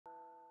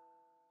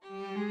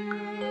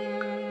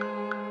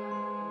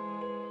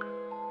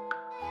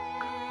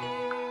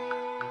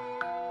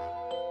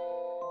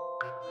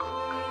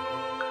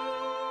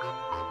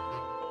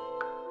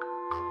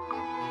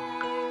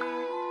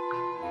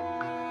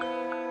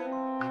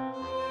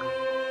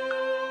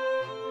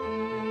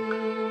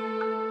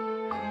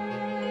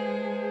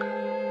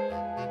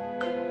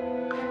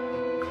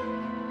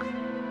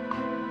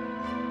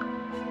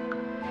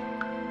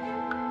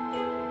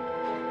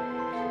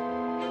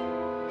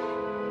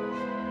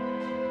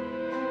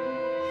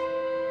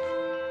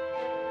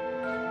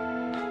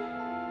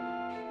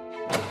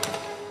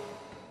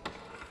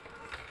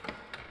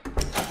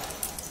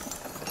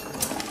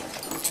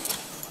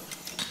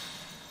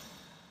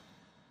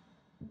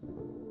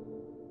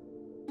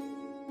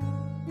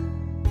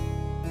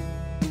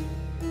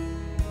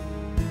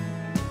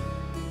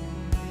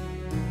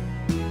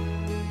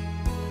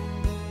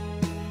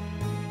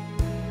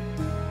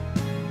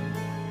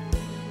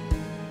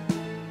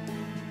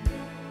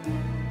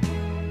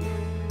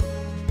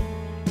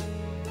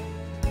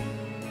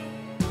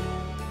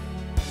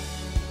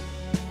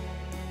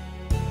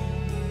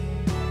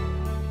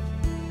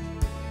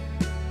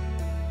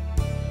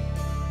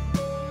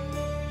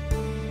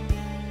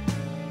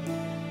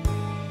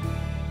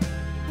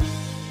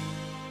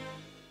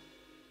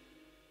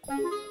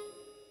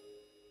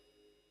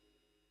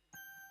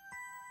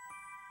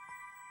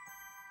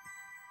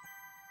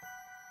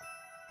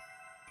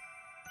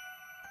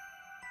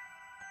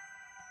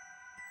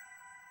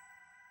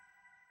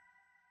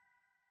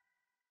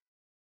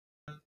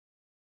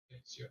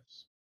it's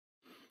yours.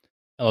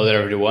 Hello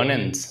there, everyone,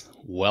 and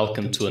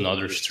welcome to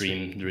another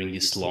stream during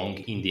this long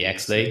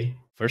IndieX Day,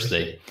 first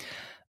day.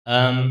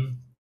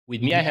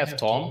 With me, I have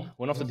Tom,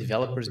 one of the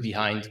developers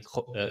behind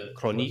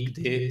Chronique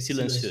de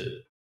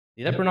Silencieux.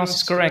 Did I pronounce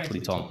this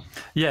correctly, Tom?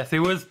 Yes, it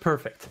was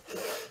perfect.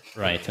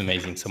 Right,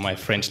 amazing. So my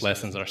French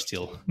lessons are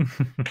still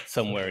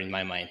somewhere in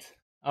my mind.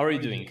 How are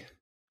you doing?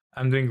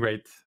 I'm doing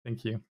great,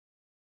 thank you.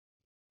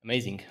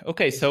 Amazing.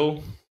 Okay,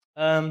 so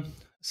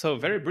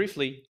very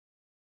briefly,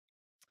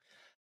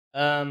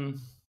 and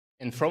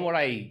from what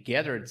I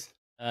gathered,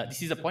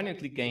 this is a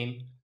point-and-click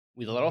game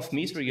with a lot of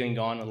mystery going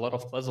on, a lot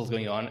of puzzles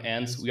going on,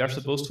 and we are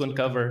supposed to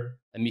uncover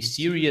a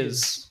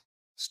mysterious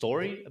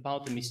story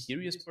about a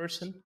mysterious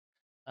person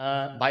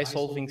by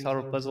solving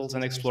several puzzles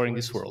and exploring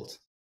this world.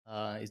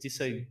 Is this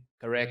a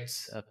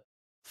correct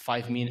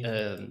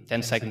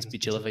 10 seconds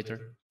pitch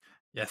elevator?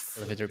 Yes.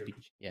 Elevator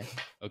pitch. Yeah.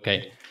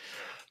 Okay.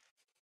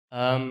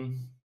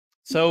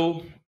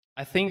 So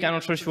I think I'm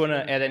not sure if you want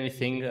to add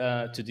anything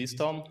to this,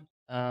 Tom.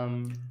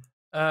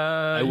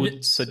 I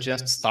would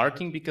suggest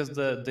starting because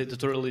the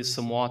tutorial is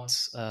somewhat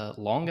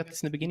long at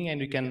the beginning, and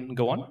we can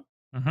go on.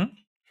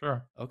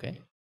 Sure. Okay.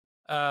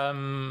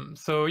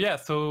 So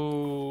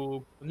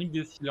Chronique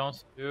de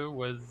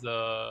Silencieux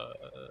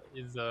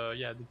is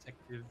a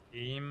detective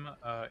game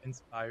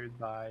inspired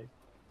by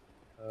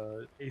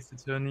Ace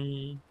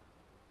Attorney,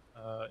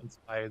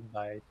 inspired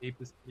by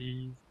Papers,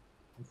 Please,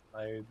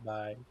 inspired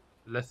by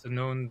lesser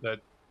known,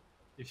 but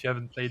if you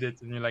haven't played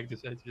it and you like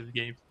detective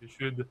games, you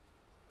should,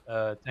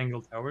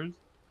 Tangle Towers.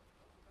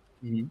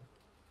 It's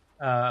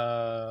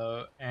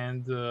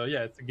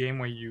a game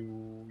where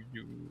you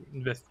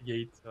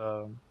investigate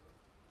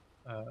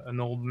an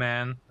old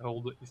man, an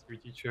old history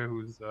teacher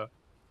who's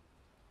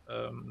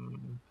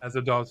has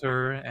a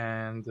daughter,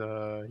 and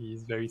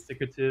he's very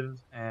secretive,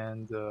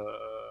 and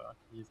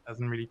he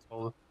hasn't really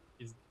told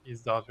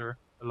his daughter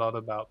a lot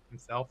about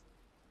himself,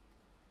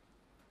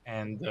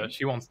 and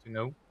she wants to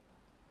know,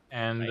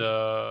 and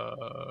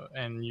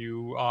and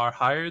you are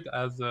hired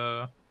as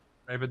a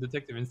private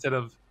detective instead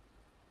of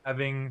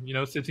having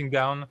sitting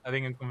down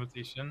having a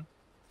conversation.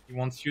 He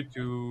wants you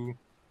to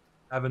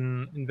have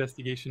an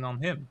investigation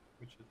on him,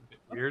 which is a bit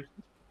weird.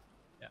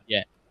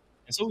 Yeah.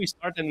 And so we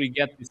start and we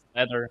get this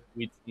letter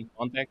with some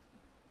context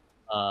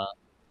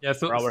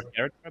for our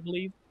character, I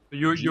believe. So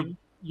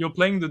you're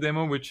playing the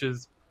demo, which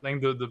is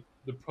playing the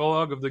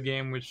prologue of the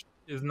game, which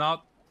is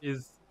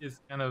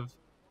kind of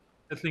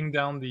settling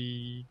down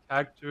the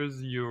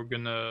characters you're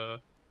gonna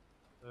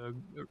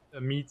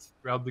meet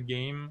throughout the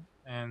game,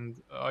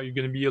 and are you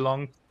gonna be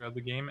along throughout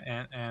the game,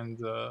 and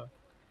so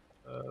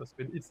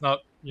it's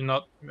not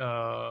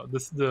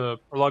the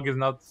prologue is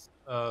not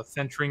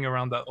centering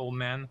around that old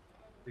man.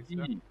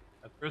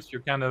 At first,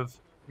 you're kind of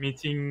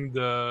meeting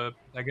the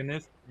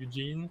protagonist,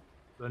 Eugene,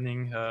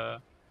 learning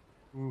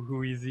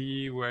who is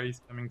he, where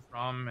he's coming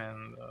from,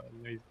 and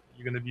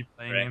you're gonna be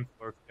playing him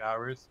for a few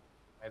hours.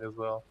 Might as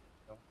well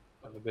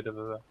have a bit of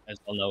a. As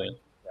well know him,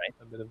 right?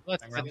 A bit of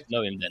Let's get to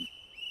know him then.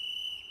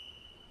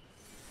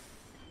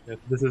 Yes,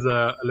 this is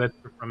a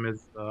letter from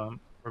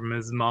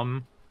his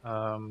mom,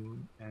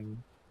 and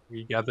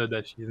we gather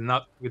that she's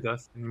not with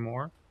us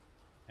anymore,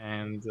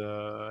 and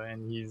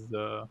he's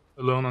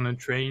alone on a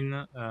train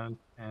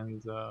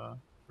and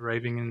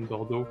arriving in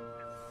Bordeaux.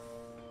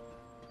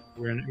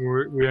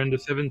 We're in the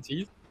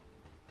 70s.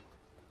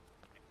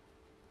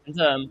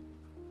 And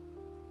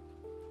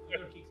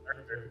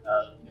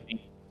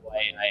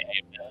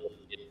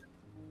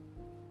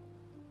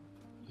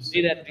you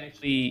see that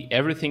actually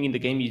everything in the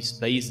game is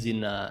based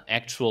in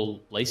actual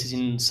places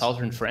in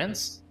southern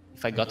France,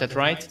 if I got that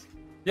right.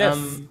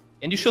 Yes.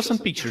 And you show some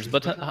pictures,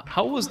 but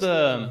how was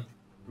the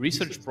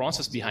research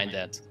process behind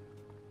that?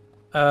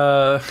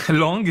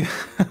 Long.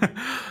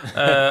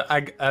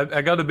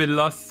 I got a bit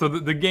lost. So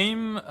the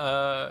game,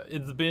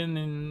 it's been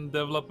in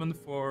development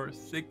for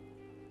six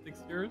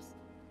years,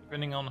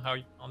 depending on how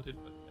you count it.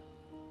 But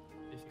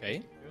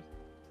okay. 6 years.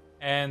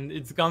 And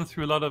it's gone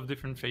through a lot of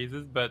different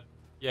phases. But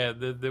yeah,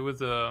 there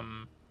was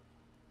I've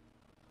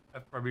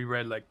probably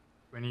read like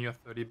 20 or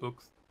 30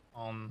 books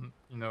on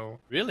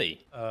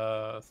really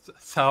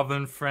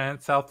southern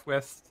France,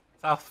 southwest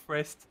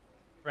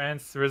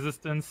France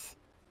resistance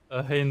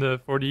in the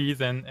 40s,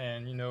 and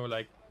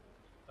like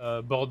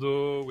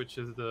Bordeaux, which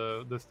is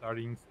the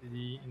starting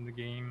city in the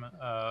game,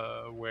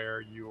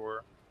 where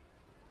you're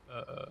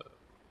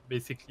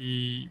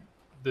basically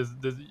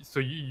so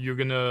you're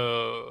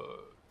gonna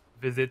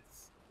visit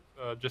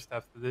just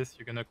after this.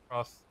 You're gonna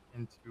cross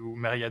into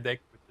Mériadeck,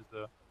 which is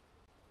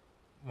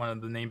one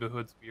of the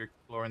neighborhoods we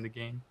explore in the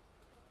game,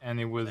 and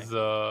it was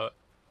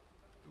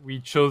we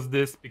chose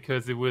this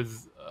because it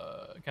was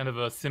kind of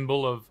a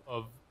symbol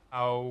of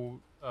how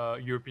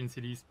European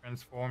cities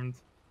transformed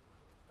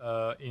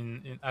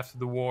in after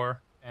the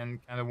war, and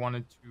kind of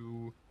wanted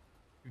to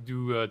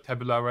do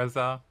tabula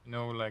rasa,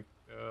 like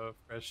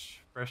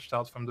fresh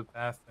start from the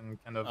past,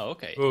 and kind of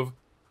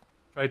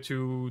try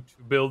to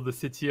build the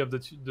city of the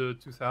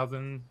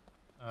 2000.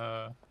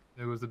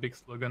 There was a big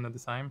slogan at the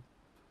time,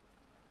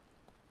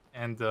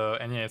 and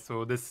yeah,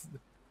 so this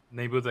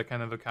neighbors are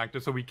kind of a character.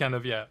 So we kind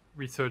of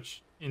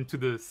research into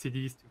the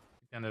cities to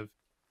kind of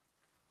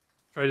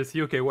try to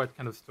see, okay, what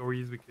kind of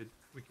stories we could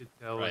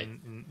tell Right.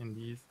 in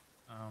these.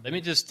 Let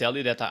me just tell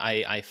you that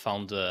I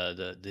found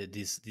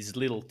these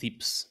little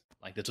tips,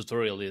 like the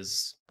tutorial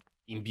is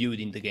imbued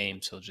in the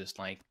game, so just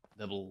like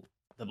double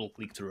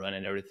click to run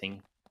and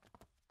everything.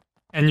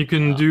 And you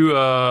can do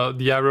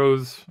the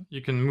arrows.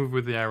 You can move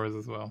with the arrows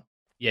as well.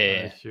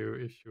 Yeah, if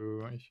you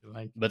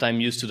like. But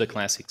I'm used to the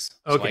classics.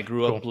 Okay, so I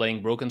grew cool. up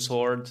playing Broken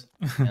Sword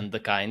and the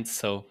kind,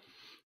 so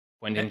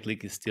point and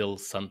click is still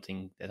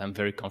something that I'm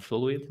very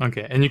comfortable with.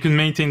 Okay, and you can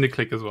maintain the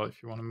click as well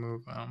if you want to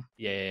move.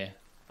 Yeah.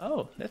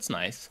 Oh, that's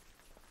nice.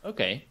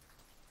 Okay.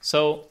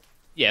 So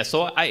yeah,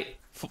 so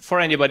for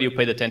anybody who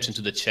paid attention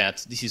to the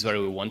chat, this is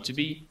where we want to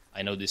be.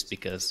 I know this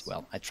because,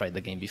 well, I tried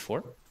the game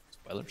before.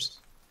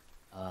 Spoilers.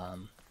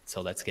 So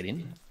let's get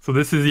in. So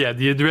this is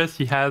the address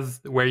he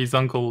has where his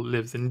uncle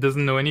lives, and he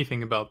doesn't know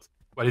anything about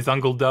what his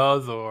uncle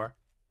does or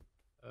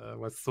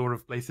what sort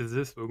of place is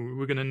this.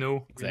 We're gonna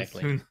know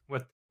exactly really soon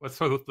what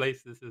sort of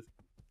place this is.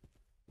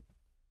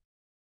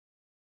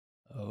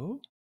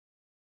 Oh.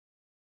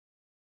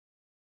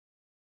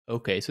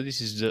 Okay, so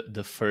this is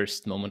the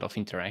first moment of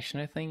interaction,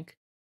 I think.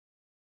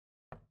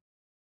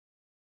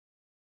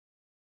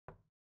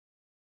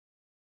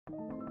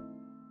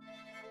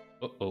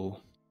 Uh-oh.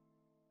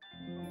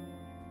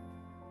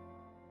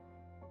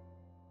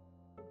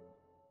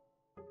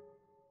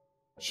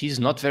 She's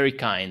not very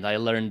kind. I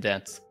learned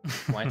that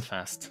quite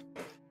fast.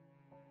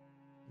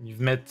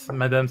 You've met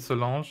Madame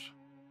Solange.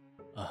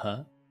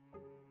 Uh-huh.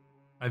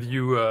 Have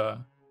you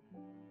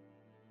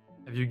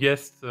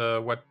guessed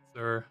what's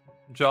her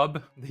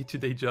job,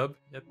 day-to-day job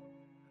yet?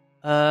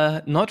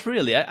 Not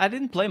really. I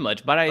didn't play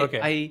much, but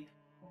Okay.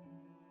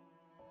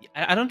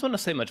 I don't want to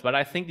say much, but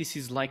I think this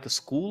is like a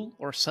school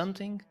or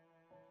something,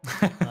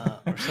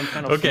 or some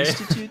kind of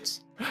institute.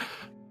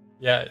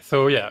 Yeah.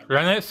 So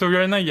Rana,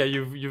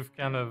 you've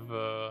kind of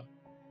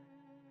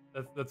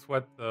that's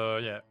what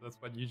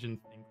Eugene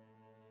thinks.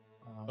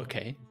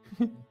 Okay.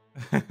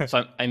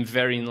 So I'm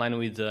very in line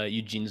with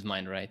Eugene's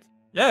mind, right?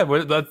 Yeah,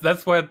 well,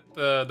 that's what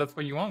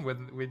you want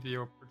with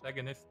your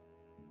protagonist.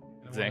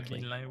 Exactly.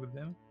 In line with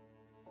them.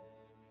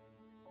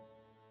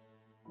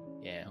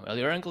 Yeah, well,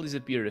 your uncle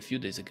disappeared a few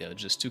days ago,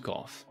 just took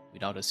off,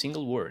 without a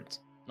single word,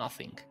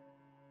 nothing.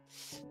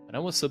 But I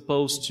was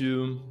supposed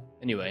to...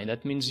 Anyway,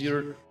 that means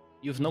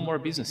you've no more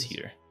business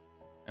here.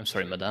 I'm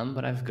sorry, madame,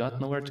 but I've got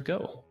nowhere to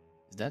go.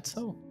 Is that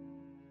so?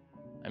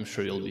 I'm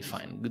sure you'll be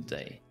fine. Good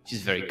day.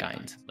 She's very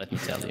kind, let me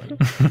tell you.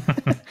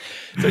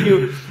 So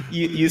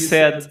you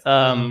said...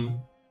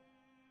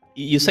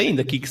 you say in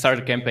the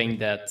Kickstarter campaign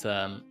that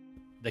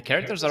the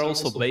characters are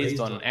also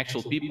based on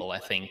actual people, I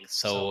think.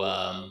 So...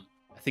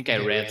 I think I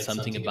read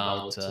something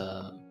about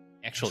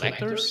actual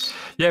actors.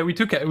 Yeah, we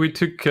took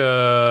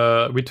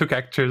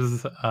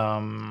actors,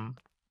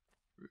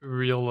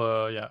 real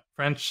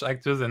French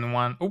actors, and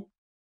one. Oh,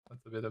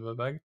 that's a bit of a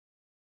bug.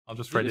 I'll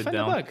just write it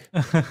down.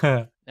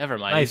 Never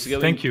mind. Nice,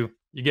 thank you.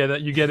 You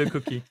get a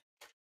cookie.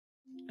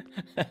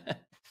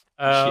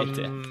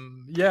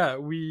 Yeah,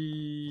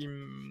 we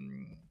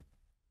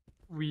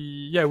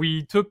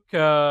took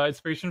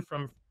inspiration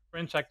from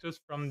French actors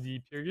from the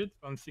period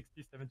from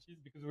 60s, 70s,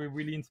 because we're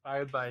really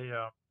inspired by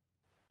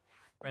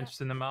French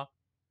cinema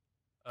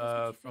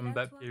from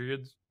that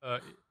period,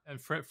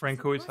 and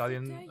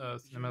Franco-Italian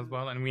cinema as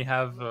well. And we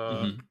have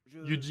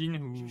Eugene,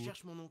 who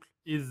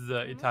is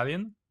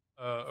Italian.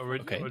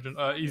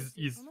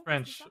 He's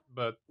French,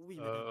 but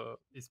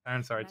his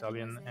parents are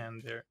Italian,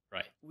 and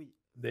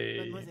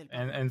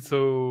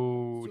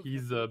so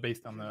he's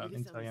based on an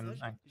Italian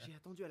actor.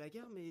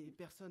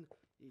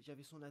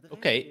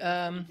 Okay,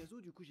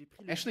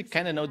 actually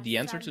kind of know the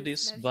answer to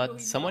this,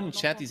 but someone in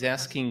chat is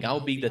asking how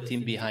big the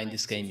team behind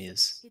this game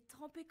is.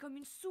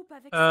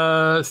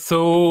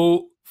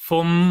 So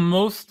for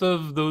most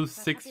of those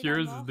 6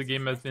 years the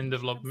game has been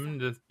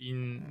development, there's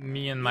been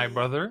me and my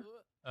brother,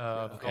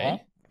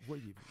 Okay.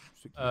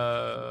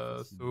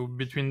 So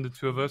between the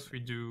two of us, we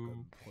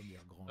do.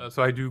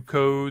 So I do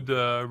code,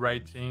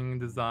 writing,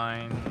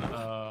 design,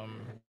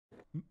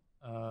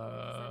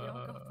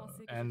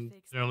 and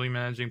generally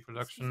managing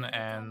production,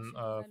 and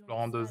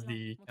Florent does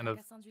the kind of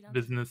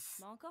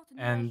business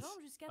and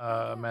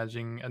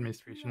managing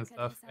administration and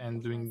stuff,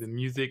 and doing the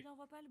music,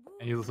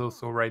 and he's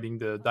also writing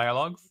the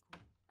dialogues.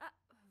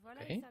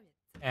 Okay.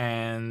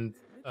 And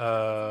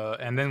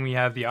then we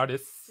have the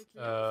artists.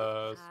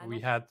 So we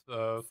had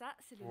for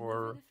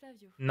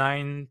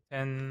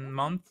 9-10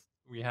 months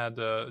we had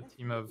a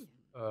team of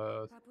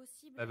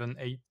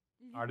 7-8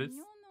 artists.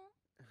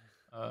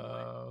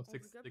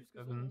 6,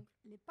 7.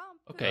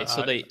 Okay,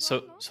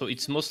 so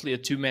it's mostly a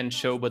two-man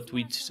show, but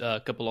with a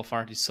couple of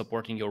artists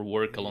supporting your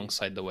work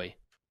alongside the way.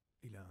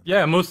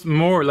 Yeah,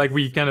 more like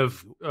we kind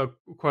of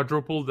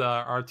quadrupled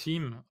our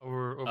team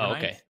overnight. Oh,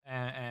 okay.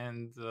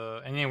 And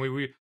anyway,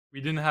 we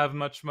didn't have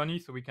much money,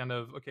 so we kind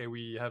of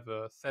we have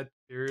a set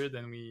period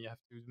and we have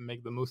to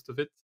make the most of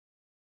it.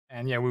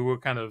 And yeah, we were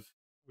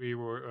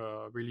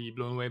really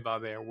blown away by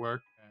their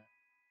work.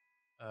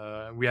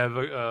 We have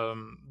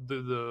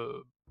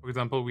for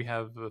example, we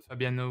have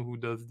Fabiano who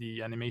does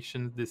the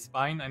animations, the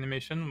spine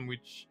animation,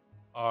 which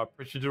are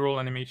procedural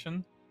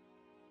animation.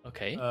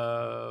 Okay.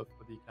 For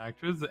the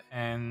characters,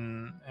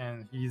 and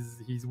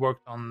he's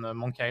worked on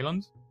Monkey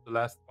Island, the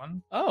last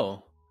one.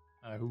 Oh,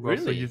 who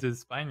also really? uses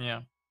spine,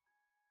 yeah.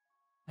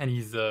 And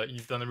he's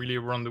done a really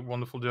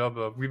wonderful job.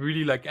 We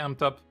really like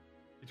amped up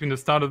between the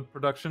start of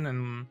production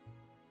and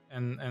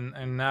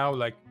now,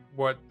 like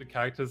what the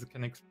characters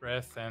can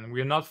express, and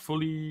we're not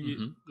fully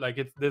like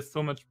there's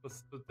so much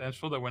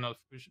potential that we're not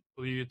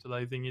fully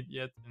utilizing it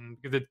yet,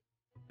 and because it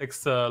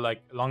takes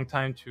like a long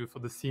time for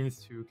the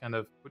scenes to kind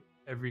of put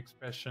every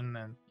expression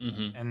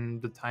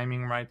and the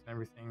timing right and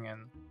everything,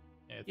 and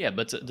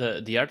but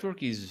the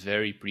artwork is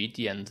very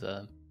pretty, and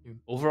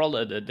overall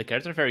the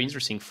characters are very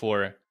interesting.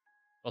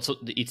 Also,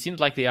 it seems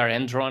like they are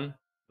hand drawn,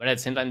 but at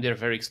the same time they're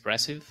very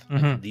expressive.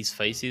 Like, these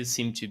faces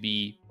seem to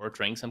be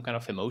portraying some kind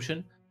of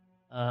emotion,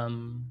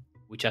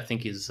 which I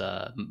think is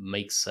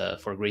makes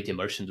for great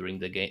immersion during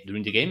the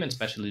game, and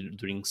especially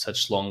during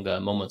such long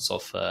moments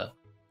of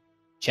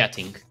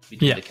chatting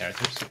between the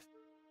characters.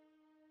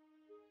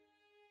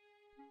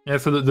 Yeah,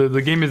 so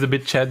the game is a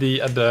bit chatty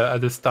at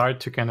the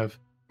start to kind of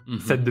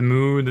set the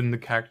mood and the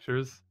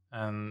characters,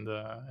 and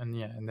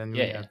then we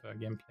have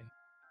gameplay.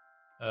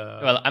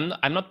 Well,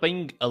 I'm not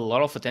paying a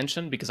lot of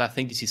attention because I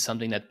think this is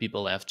something that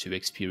people have to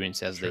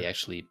experience as they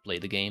actually play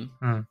the game.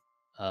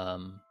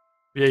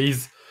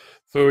 Just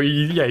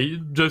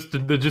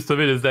the gist of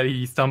it is that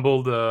he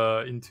stumbled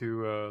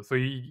into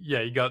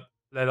he got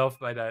led off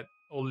by that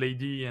old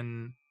lady,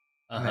 and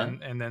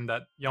then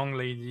that young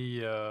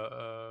lady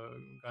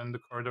got in the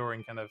corridor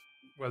and kind of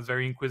was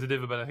very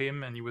inquisitive about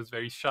him, and he was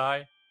very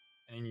shy,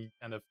 and he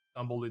kind of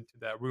stumbled into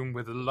that room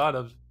with a lot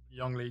of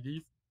young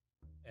ladies,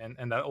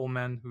 and that old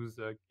man who's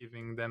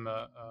giving them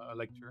a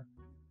lecture.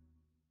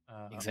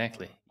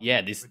 Exactly.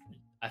 Yeah,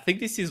 I think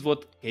this is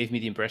what gave me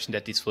the impression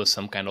that this was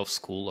some kind of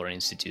school or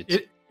institute.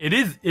 It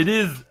is.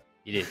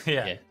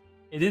 Yeah.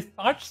 It is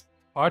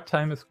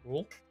part-time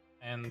school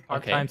and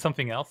part-time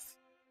something else.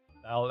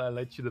 I'll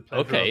let you the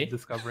pleasure of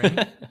discovering.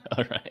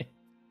 All right.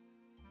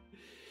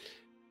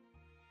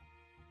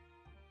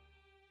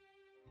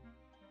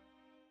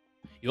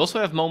 You also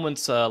have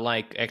moments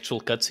like actual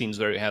cutscenes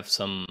where you have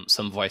some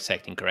voice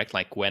acting, correct?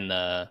 Like when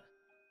I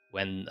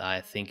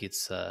think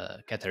it's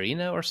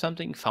Katarina or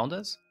something found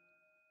us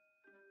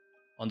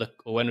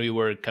when we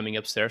were coming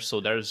upstairs. So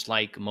there's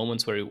like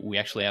moments where we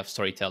actually have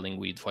storytelling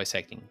with voice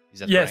acting. Is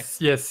that correct?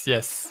 Yes,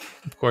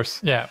 of course.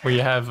 Yeah, we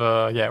have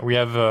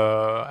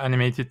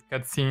animated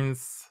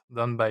cutscenes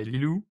done by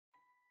Lilou,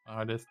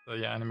 artist.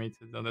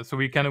 Animated. So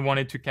we kind of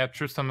wanted to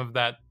capture some of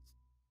that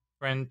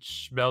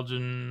French,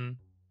 Belgian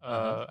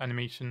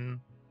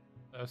animation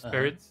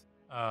spirit.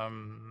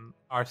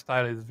 Our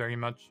style is very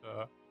much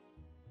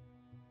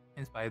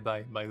inspired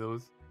by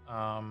those.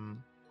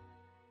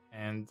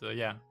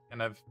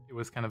 It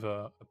was kind of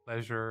a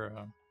pleasure,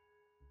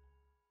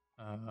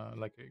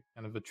 like a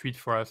kind of a treat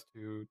for us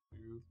to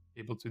be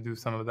able to do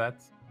some of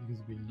that,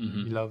 because we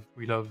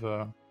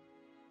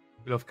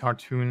love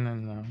cartoon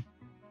and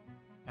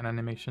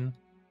animation.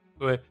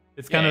 So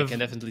it's kind of, I can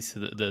definitely see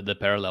the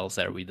parallels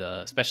there with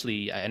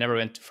especially I never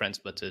went to France,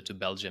 but to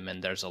Belgium,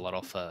 and there's a lot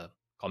of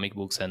comic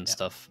books and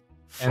stuff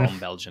from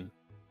Belgium,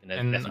 and I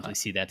definitely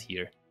see that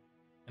here.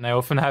 And I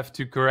often have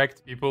to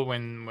correct people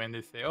when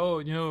they say, "Oh,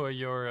 you know,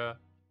 your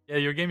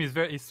game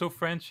is so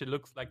French, it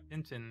looks like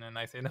Tintin," and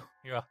I say, "No,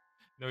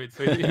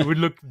 it would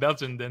look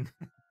Belgian then."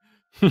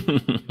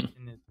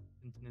 Tintin is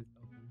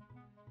Belgian.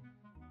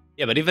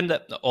 Yeah, but even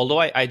although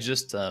I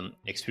just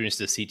experienced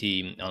the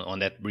city on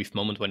that brief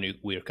moment when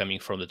we were coming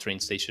from the train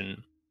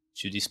station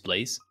to this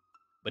place,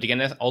 but you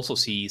can also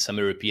see some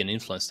European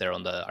influence there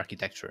on the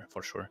architecture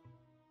for sure.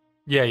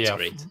 It's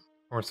great.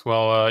 Of course.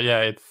 Well,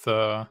 it's.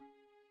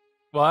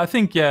 Well, I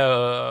think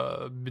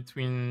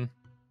between.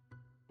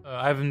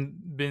 I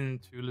haven't been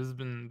to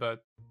Lisbon,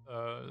 but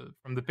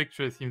from the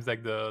picture, it seems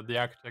like the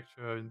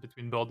architecture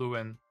between Bordeaux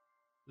and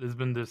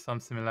Lisbon, there's some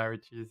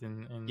similarities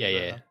in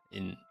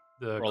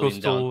the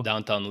coastal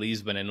downtown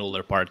Lisbon and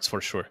older parts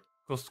for sure.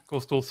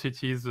 Coastal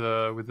cities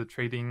with the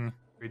trading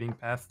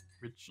past,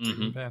 rich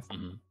trading past.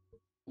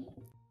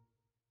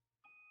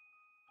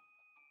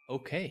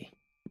 Okay.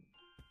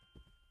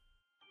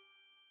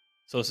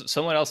 So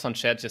someone else on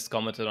chat just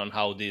commented on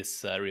how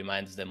this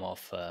reminds them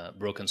of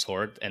Broken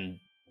Sword, and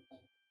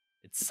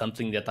it's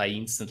something that I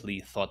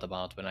instantly thought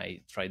about when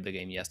I tried the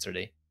game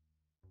yesterday.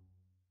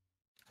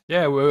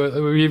 Yeah,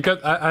 we've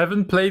got. I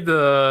haven't played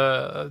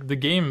the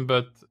game,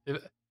 but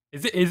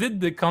is it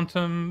the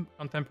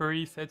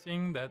contemporary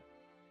setting that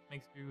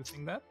makes you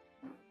think that?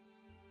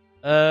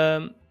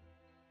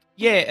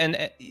 Yeah,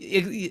 and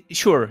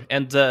sure,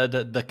 and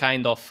the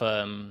kind of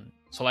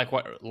so like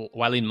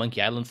while in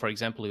Monkey Island, for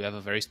example, you have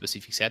a very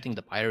specific setting,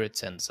 the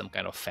pirates and some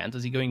kind of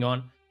fantasy going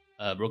on.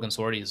 Broken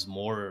Sword is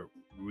more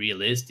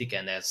realistic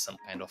and has some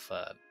kind of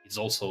it's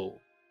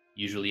also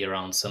usually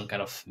around some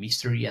kind of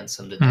mystery and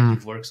some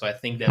detective work. So I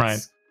think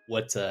that's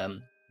what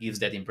gives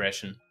that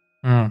impression.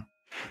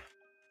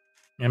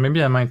 Yeah,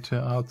 maybe I might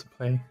how to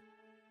play.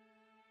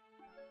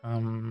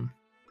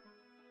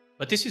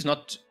 But this is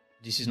not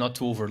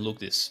to overlook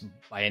this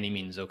by any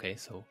means. Okay,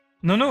 so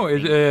no, I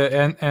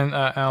think and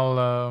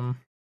I'll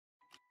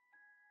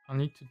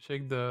need to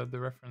check the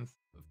reference.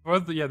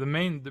 First, the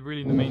main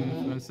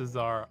influences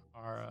are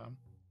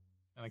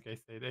like I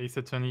said, Ace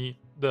Attorney,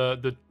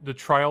 the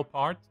trial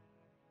part,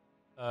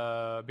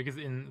 because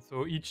in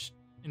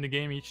the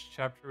game each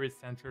chapter is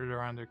centered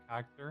around a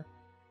character,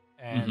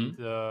 and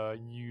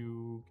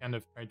you kind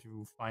of try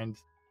to find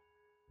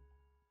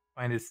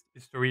his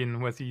story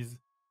and what he's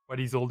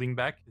holding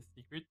back, his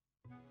secret.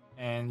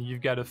 And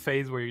you've got a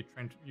phase where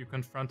you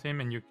confront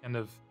him, and you've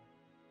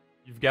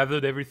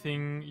gathered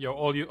everything,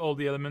 all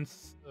the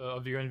elements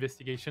of your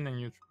investigation, and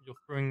you're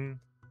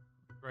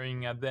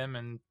throwing at them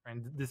and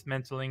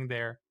dismantling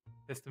their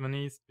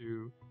testimonies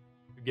to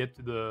get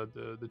to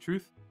the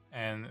truth.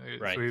 And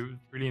right. so it was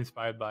really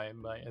inspired by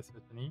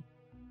Eswatini.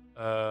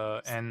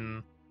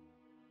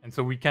 And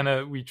so we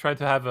try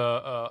to have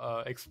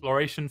a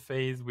exploration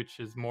phase which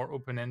is more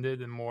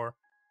open-ended and more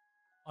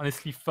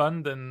honestly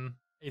fun than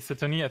Ace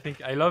Attorney. I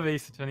think I love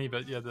Ace Attorney,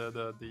 but yeah,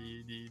 the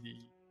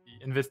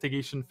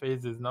investigation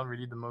phase is not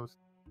really the most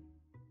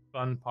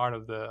fun part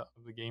of the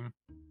game.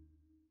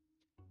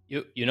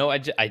 You know,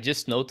 I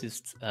just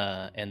noticed,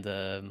 and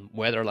the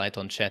Weatherlight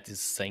on chat is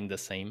saying the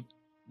same.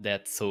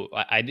 That so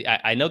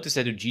I noticed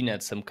that Eugene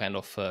had some kind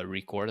of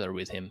recorder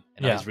with him,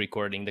 and I was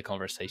recording the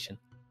conversation.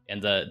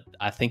 And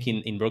I think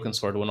in Broken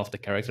Sword, one of the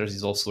characters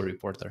is also a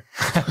reporter.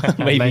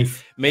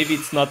 maybe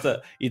it's not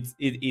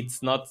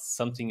it's not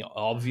something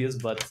obvious,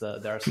 but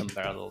there are some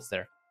parallels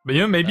there. But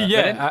maybe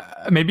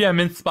maybe I'm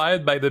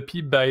inspired by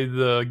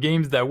the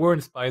games that were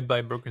inspired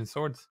by Broken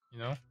Swords.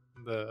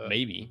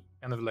 Maybe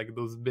kind of like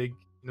those big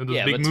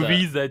big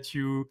movies that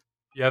you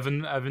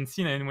haven't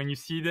seen, and when you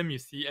see them, you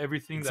see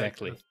everything that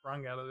kind of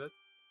sprung out of it.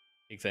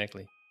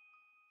 Exactly.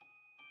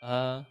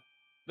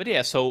 But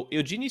yeah, so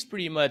Eugene is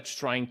pretty much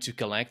trying to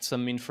collect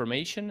some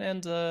information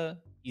and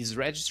is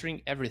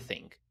registering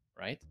everything,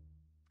 right?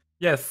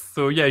 Yes.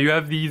 So yeah, you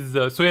have these.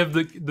 So you have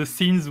the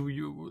scenes.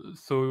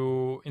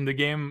 So in the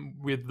game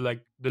with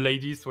like the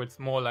ladies, so it's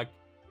more like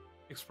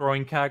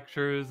exploring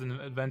characters and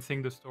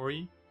advancing the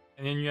story.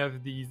 And then you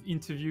have these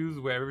interviews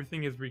where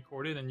everything is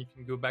recorded and you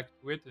can go back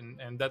to it,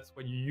 and that's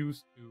what you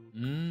use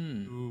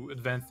to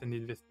advance in the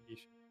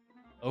investigation.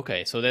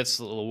 Okay, so that's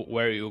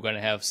where you're gonna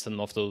have some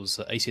of those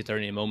Ace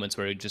Attorney moments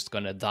where you're just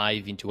gonna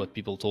dive into what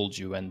people told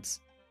you and.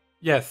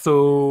 Yeah.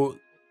 So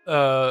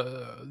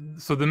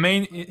the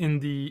main in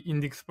the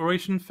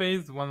exploration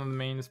phase, one of the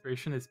main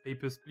inspiration is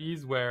Papers,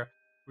 Please, where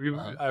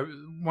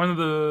one of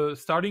the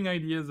starting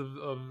ideas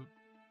of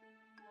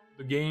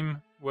the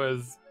game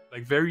was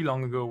like very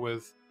long ago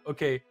was,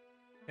 okay,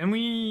 can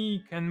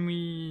we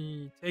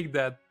take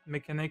that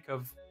mechanic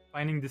of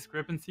finding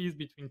discrepancies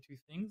between two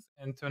things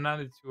and turn that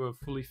into a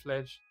fully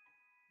fledged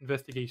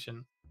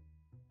investigation?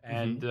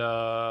 And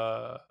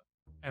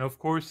of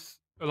course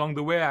along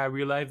the way I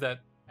realized that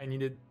I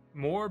needed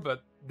more,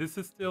 but this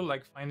is still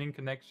like finding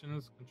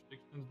connections,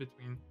 contradictions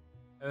between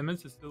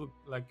elements is still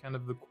like kind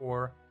of the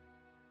core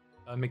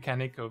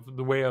mechanic of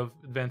the way of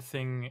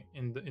advancing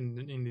in the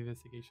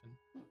investigation.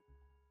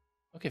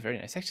 Okay, very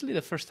nice. Actually,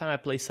 the first time I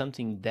played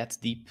something that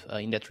deep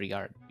in that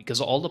regard,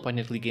 because all the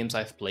point-and-click games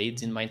I've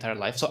played in my entire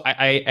life. So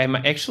I am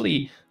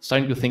actually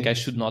starting to think I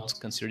should not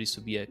consider this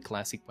to be a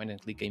classic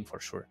point-and-click game for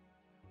sure.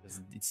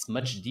 It's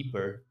much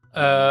deeper.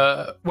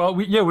 Well,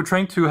 we're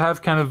trying to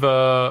have kind of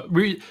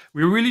we're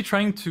really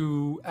trying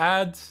to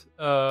add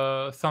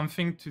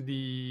something to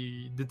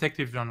the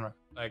detective genre,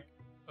 like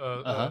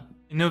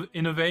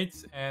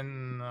innovate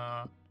and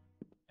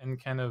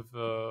kind of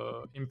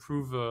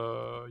improve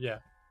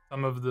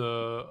some of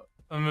the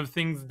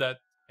things that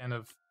kind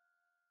of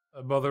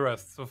bother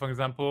us. So for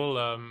example,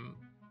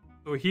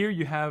 so here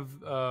you have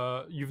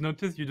you've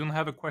noticed you don't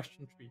have a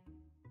question tree.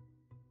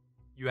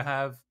 You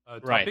have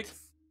topics. Right.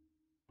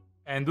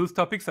 And those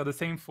topics are the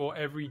same for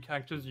every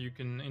characters you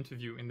can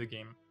interview in the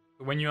game.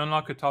 So when you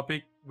unlock a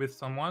topic with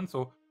someone,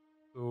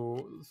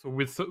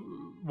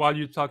 while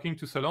you're talking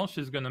to Solange,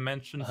 she's gonna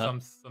mention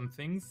some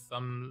things,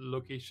 some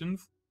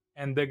locations,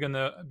 and they're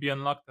gonna be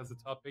unlocked as a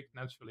topic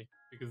naturally,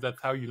 because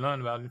that's how you learn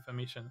about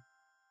information.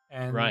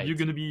 And you're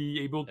gonna be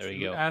able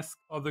to ask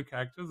other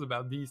characters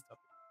about these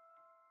topics.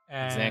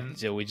 Exactly.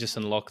 So we just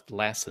unlocked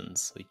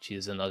lessons, which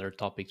is another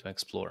topic to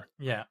explore.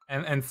 Yeah,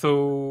 and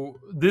so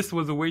this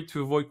was a way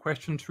to avoid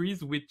question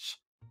trees, which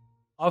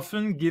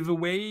often give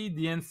away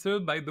the answer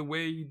by the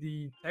way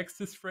the text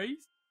is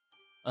phrased.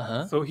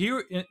 So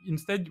here,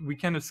 instead, we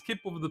kind of skip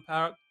over the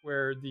part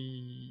where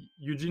the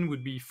Eugene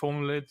would be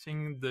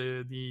formulating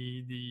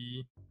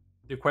the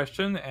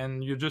question,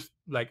 and you're just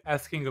like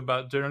asking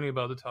generally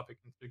about the topic,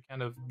 and so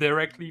kind of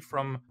directly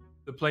from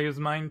the player's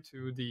mind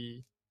to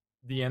the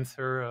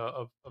answer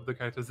of the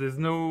characters.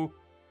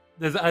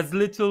 There's as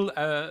little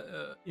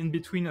in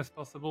between as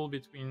possible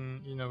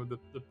between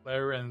the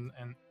player and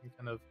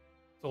kind of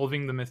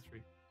solving the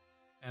mystery.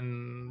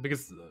 And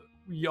because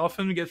we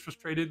often get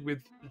frustrated with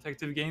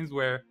detective games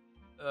where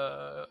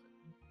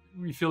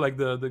we feel like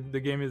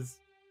the game is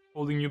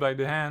holding you by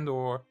the hand,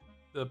 or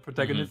the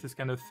protagonist is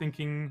kind of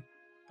thinking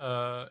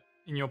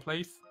in your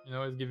place,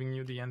 is giving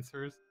you the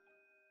answers,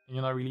 and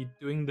you're not really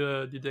doing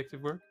the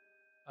detective work.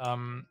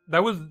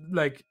 That was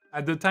like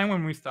at the time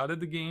when we started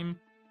the game,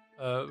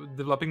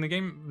 developing the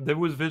game, there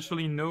was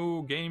virtually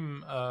no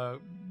game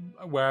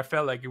where I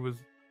felt like it was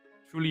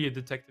truly a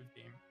detective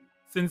game.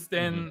 Since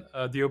then,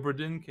 the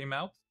Oberdin came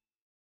out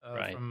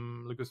Right.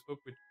 from Lucasfilm,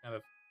 which kind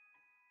of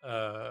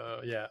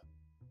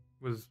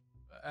was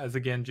as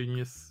again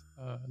genius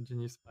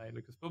by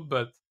Lucasfilm,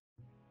 but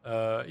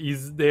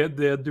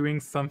they're doing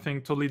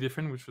something totally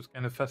different, which was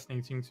kind of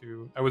fascinating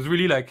to. I was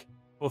really like,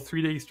 for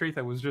 3 days straight,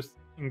 I was just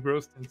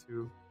engrossed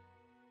into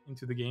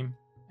the game.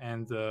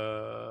 And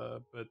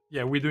but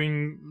yeah, we're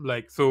doing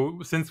like, so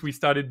since we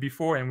started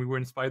before and we were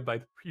inspired by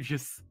the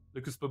previous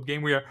Lucasfilm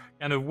game, we are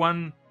kind of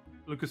one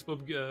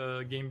Lucasfilm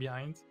game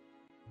behind.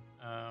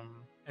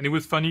 And it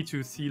was funny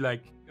to see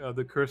like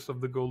the Curse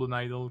of the Golden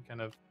Idol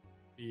kind of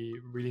be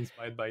really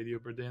inspired by the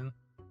Oberdin.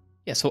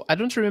 Yeah, so I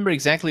don't remember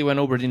exactly when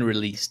Oberdin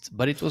released,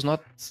 but it was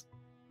not.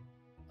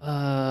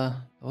 I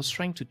was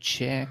trying to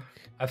check.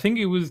 I think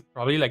it was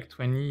probably like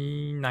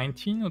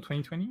 2019 or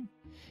 2020.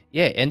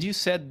 Yeah, and you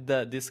said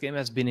that this game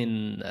has been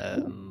in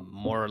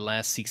more or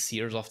less 6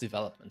 years of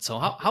development. So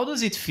how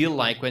does it feel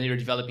like when you're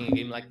developing a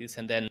game like this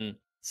and then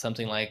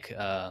something like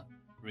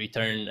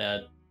Return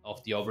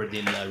of the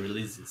Oberdin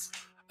releases?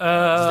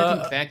 Does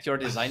that impact your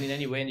design in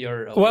any way in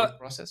your work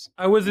process?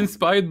 I was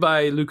inspired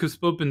by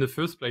Lucasfilm in the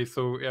first place,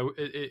 so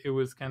it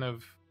was kind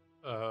of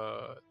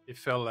it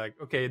felt like,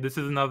 okay, this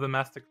is another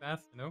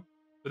masterclass,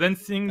 But then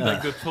seeing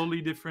like the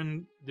totally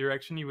different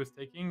direction he was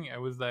taking, I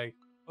was like,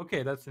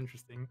 okay, that's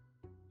interesting.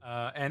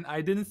 And I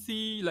didn't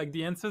see like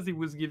the answers he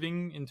was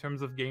giving in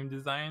terms of game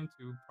design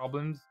to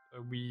problems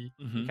we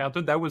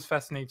encountered. That was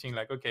fascinating.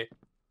 Like, okay,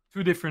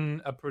 two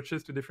different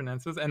approaches, two different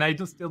answers, and I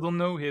still don't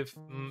know if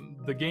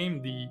the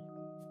game,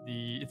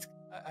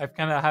 I've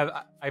kind of have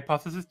a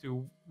hypothesis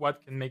to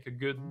what can make a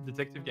good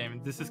detective game,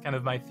 and this is kind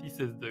of my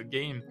thesis. The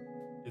game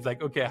is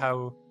like, okay,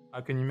 how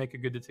can you make a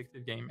good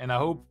detective game? And I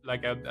hope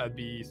like I'd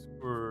be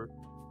super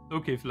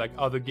okay if like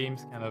other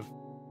games kind of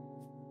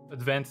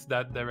advance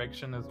that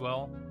direction as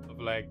well, of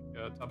like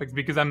topics,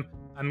 because I'm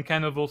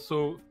kind of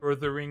also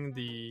furthering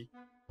the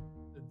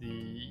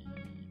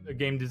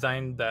game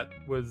design that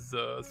was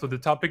so the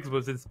topics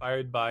was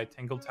inspired by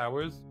Tangle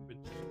Towers, which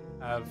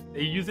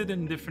they use it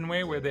in a different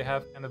way, where they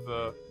have kind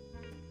of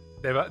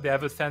they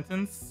have a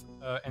sentence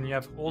and you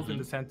have holes in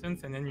the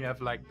sentence, and then you have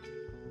like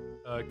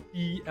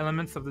key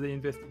elements of the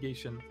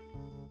investigation,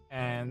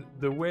 and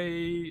the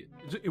way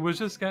it was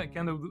just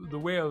kind of the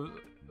way of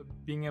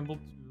being able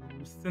to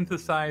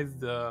synthesize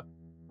the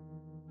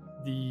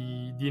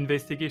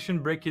investigation,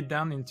 break it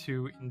down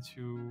into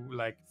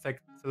like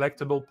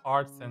selectable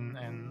parts and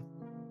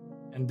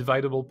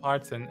dividable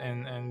parts,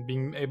 and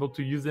being able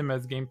to use them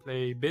as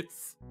gameplay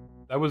bits.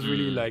 That was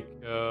really like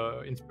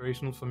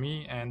inspirational for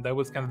me, and that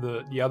was kind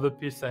of the other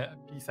piece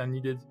I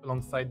needed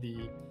alongside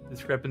the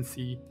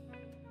discrepancy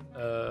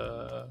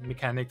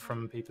mechanic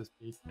from Papers,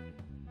 Please.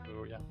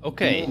 So yeah.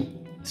 Okay,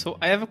 so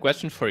I have a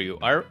question for you.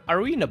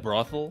 Are we in a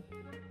brothel?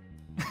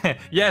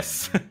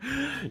 Yes,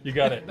 you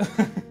got it.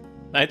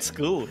 That's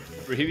cool.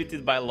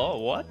 Prohibited by law.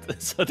 What?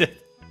 So that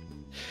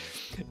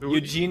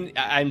Eugene,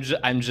 I'm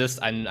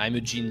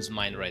Eugene's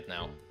mind right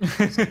now.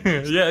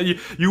 Yeah,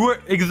 you were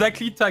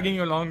exactly tagging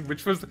along,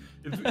 which was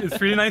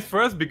it's really nice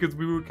for us, because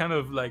we were kind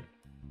of like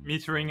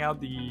metering out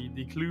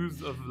the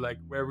clues of like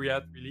where we're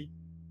at really,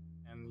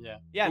 and yeah.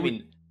 Yeah, I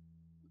mean,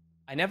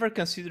 I never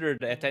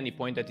considered at any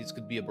point that it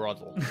could be a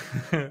brothel.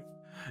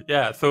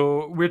 Yeah,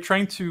 so we're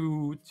trying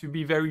to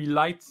be very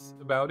light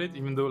about it,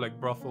 even though like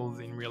brothels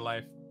in real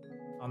life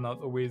are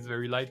not always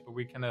very light, but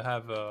we kind of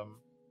have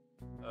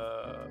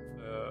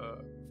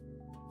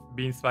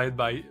be inspired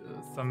by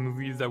some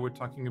movies that were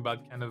talking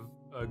about kind of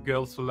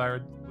girl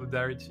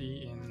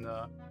solidarity in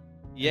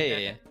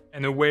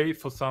and a way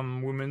for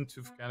some women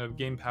to kind of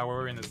gain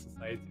power in a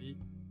society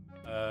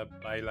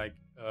by like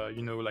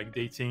like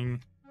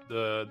dating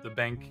the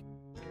bank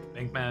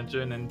manager,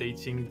 and then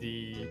dating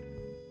the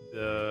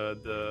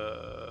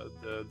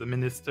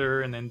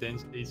minister, and then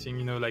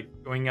dating like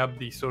going up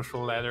the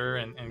social ladder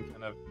and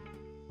kind of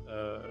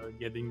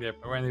getting their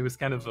power. And it was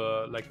kind of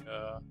like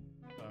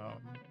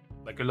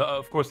a lot,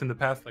 of course, in the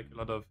past, like a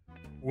lot of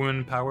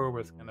women power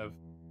was kind of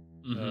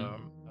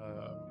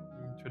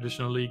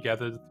traditionally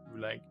gathered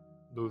through like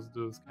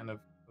those kind of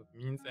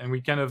means, and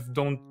we kind of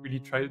don't really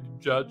try to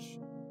judge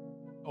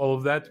all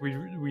of that.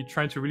 We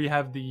try to really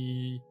have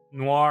the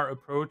noir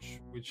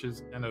approach, which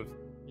is kind of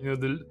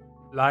the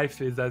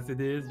life is as it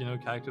is,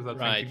 characters are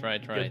trying to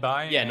get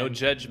by. Yeah, no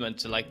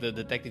judgment. Like the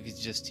detective is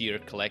just here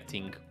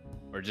collecting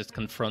or just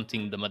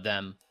confronting the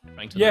madame,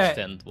 trying to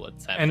understand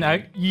what's happening.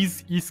 And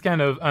he's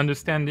kind of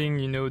understanding,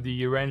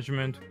 the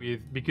arrangement with,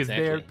 because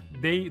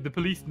the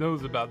police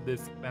knows about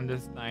this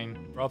clandestine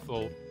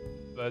brothel,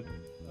 but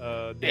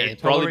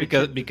probably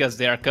because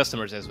they are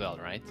customers as well,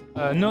 right?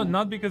 No,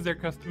 not because they're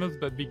customers,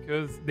 but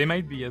because they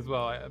might be as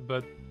well.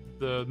 But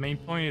the main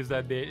point is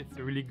that it's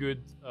a really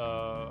good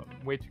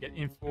way to get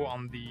info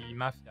on the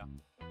mafia.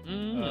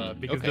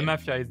 Because the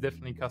mafia is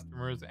definitely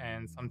customers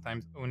and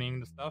sometimes owning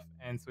the stuff,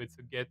 and so it's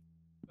a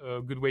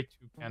good way to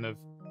kind of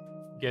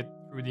get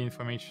through the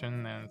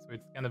information, and so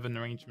it's kind of an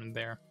arrangement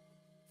there.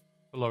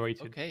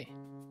 Tolerated. Okay.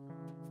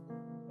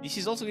 This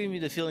is also giving me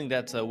the feeling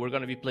that we're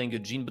going to be playing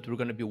Eugene, but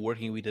we're going to be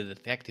working with a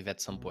detective at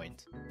some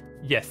point.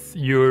 Yes,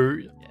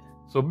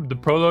 so the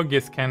prologue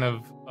is kind of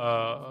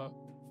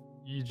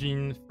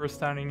Eugene first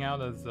starting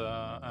out as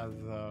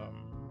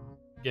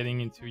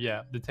getting into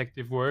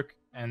detective work,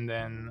 and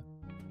then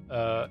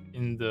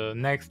in the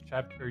next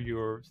chapter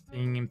you're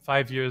seeing him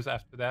 5 years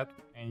after that,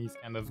 and he's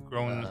kind of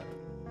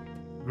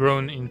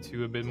grown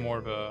into a bit more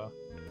of a.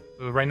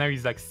 So right now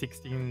he's like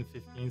 16,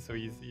 15, so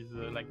he's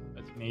like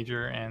a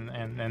teenager, and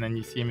then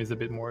you see him is a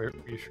bit more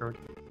reassured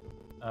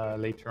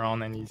later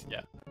on, and he's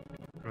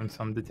doing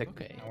some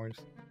detective powers.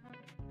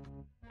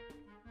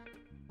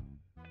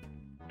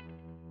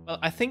 Well,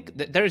 I think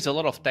there is a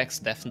lot of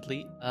text,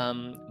 definitely,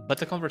 but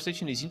the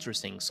conversation is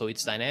interesting. So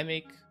it's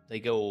dynamic. They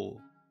go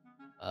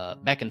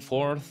back and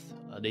forth.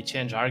 They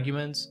change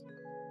arguments,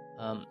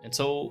 and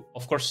so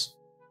of course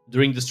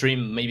during the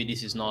stream, maybe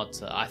this is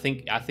not. I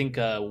think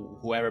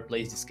whoever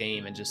plays this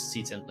game and just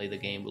sits and play the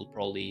game will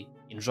probably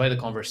enjoy the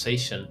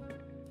conversation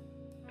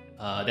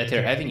that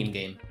they're having in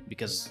game,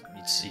 because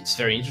it's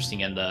very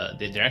interesting, and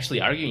they're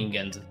actually arguing,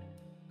 and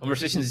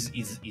conversations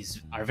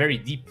are very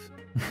deep.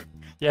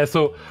 Yeah,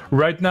 so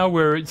right now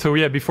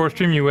before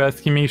stream you were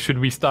asking me should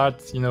we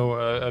start,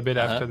 a bit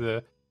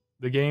after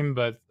the game,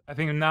 but I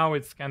think now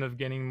it's kind of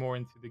getting more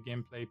into the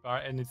gameplay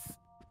part, and it's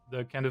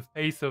the kind of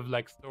pace of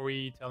like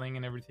storytelling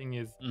and everything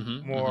is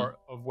more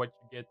of what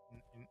you get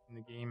in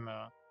the game.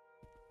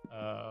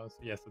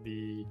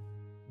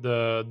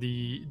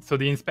 So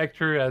the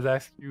inspector has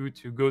asked you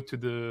to go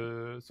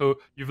to so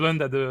you've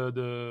learned that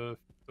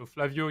so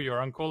Flavio,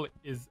 your uncle,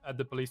 is at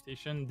the police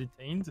station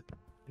detained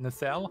in a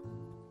cell.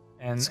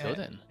 And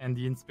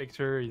the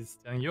inspector is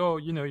telling you,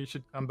 you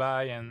should come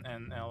by,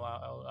 and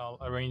I'll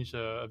arrange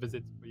a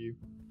visit for you.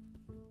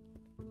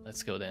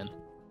 Let's go then.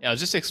 Yeah, I was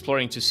just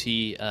exploring to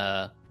see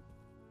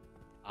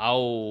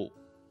how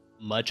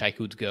much I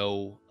could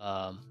go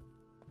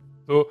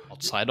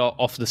outside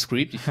of the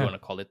script, if you want to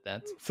call it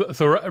that.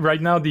 So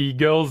right now the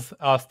girls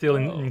are still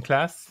in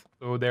class,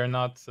 so they're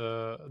not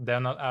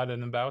out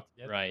and about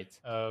yet. Right.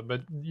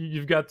 But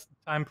you've got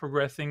time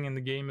progressing in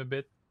the game a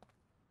bit.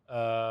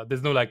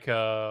 There's no like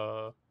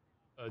a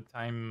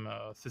time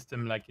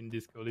system like in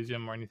Disco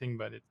Elysium or anything,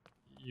 but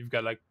you've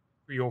got like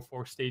 3 or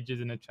 4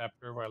 stages in a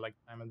chapter where like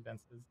time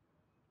advances.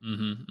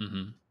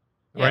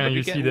 Right now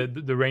you see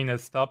that the rain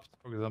has stopped,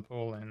 for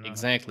example. And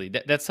exactly.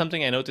 That's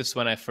something I noticed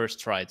when I first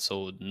tried.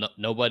 So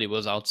nobody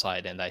was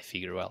outside, and I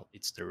figured, well,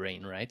 it's the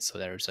rain, right? So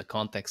there's a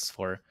context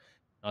for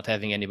not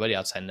having anybody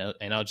outside,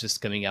 and now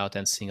just coming out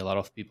and seeing a lot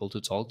of people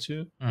to talk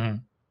to.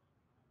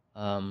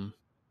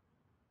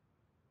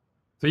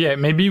 So yeah,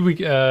 maybe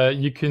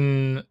you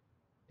can.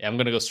 Yeah, I'm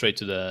gonna go straight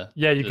to the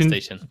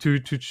station to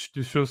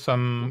show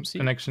some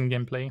connection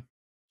gameplay.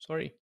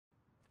 Sorry.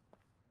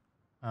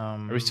 Are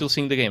we still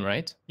seeing the game,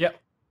 right? Yeah.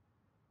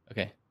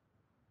 Okay.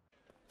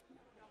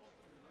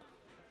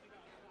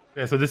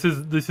 Yeah. So this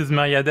is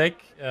Maya deck,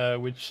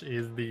 which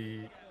is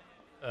the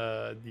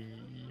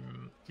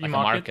flea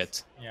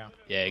market. Yeah.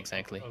 Yeah,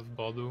 exactly. Of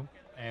Bordeaux,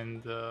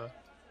 and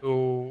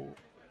so.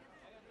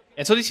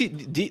 And so this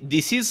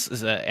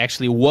is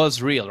actually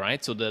was real,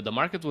 right? So the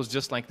market was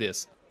just like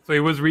this. So it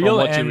was real,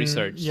 from what you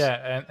researched.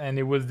 Yeah, and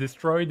it was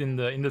destroyed in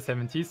the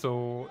 70s.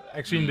 So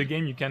actually, in the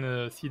game, you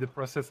can see the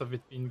process of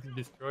it being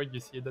destroyed. You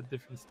see it at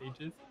different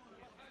stages,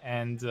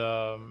 and you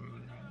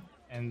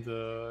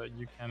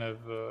kind of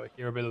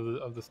hear a bit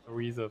of the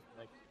stories of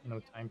like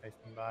time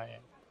passing by.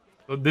 And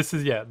so this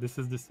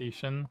is the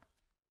station,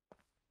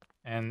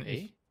 and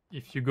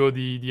if you go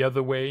the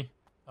other way.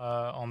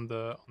 On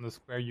the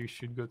square, you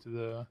should go to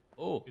the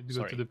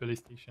to the police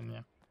station.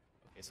 Yeah.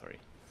 Okay, sorry.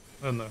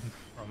 Oh no,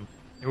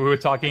 we were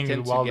talking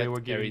while they were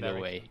giving carried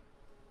away.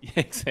 Yeah,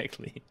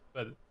 exactly.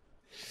 But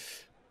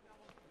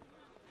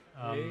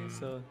okay,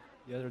 so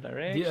the other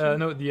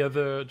direction. The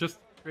other, just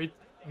straight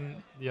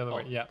in the other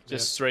way. Yeah,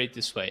 just straight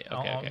this way.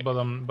 Okay, okay.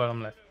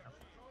 Bottom left.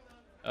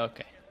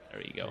 Okay,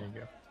 there you go.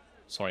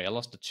 Sorry, I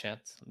lost the chat.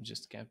 Let me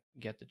just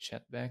get the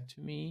chat back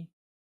to me.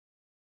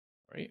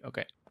 Sorry.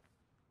 Okay.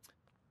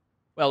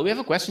 Well, we have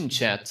a question in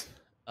chat.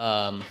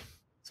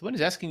 Someone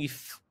is asking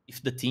if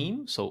the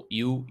team, so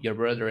you, your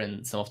brother,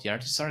 and some of the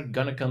artists are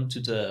gonna come to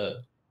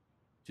the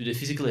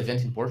physical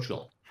event in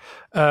Portugal.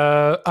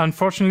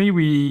 Unfortunately,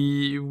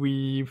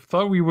 we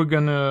thought we were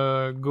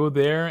gonna go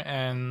there,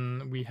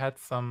 and we had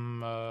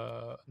some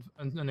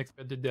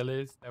unexpected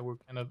delays that were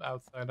kind of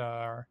outside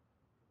our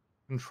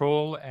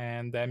control,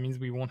 and that means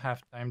we won't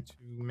have time to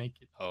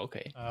make it. Oh,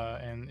 okay.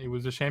 And it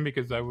was a shame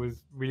because I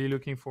was really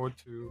looking forward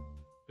to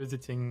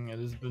visiting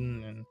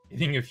Lisbon and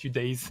getting a few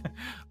days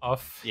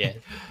off. Yeah.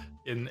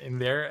 in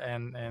there,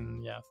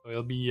 and yeah, so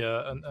it'll be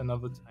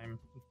another time.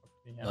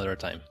 Yeah. Another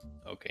time.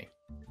 Okay.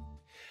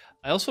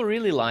 I also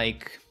really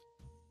like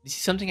this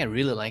is something I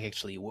really like,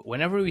 actually.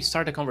 Whenever we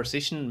start a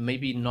conversation,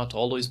 maybe not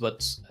always,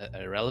 but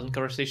a relevant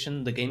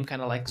conversation, the game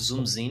kind of like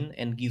zooms in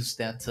and gives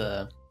that,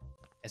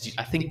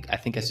 I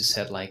think as you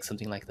said, like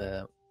something like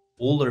the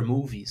older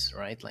movies,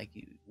 right? Like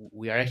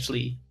we are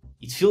actually,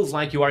 it feels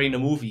like you are in a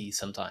movie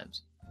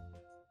sometimes.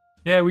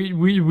 Yeah,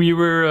 we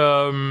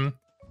were.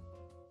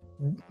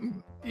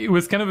 It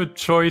was kind of a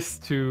choice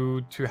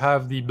to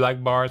have the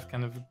black bars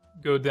kind of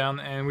go down,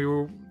 and we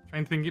were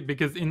trying to think,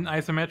 because in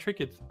isometric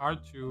it's hard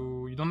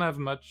to, you don't have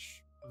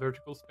much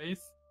vertical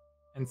space,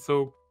 and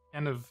so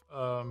kind of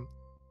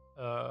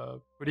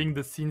putting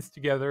the scenes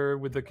together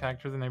with the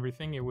characters and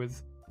everything, it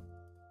was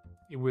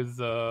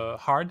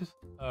hard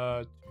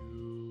to,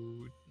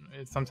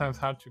 it's sometimes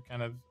hard to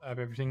kind of have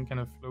everything kind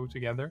of flow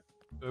together.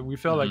 So we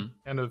felt like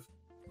kind of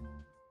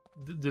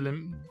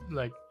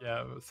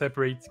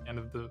separates kind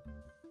of the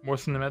more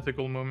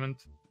cinematical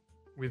moment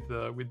with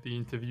the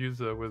interviews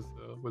was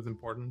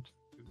important.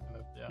 Kind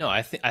of, No,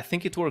 I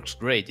think it works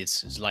great.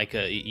 It's like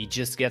it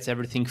just gets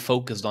everything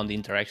focused on the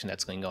interaction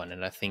that's going on,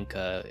 and I think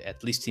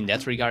at least in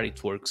that regard,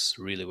 it works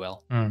really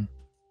well.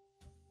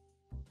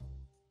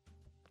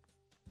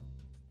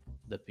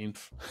 The pimp.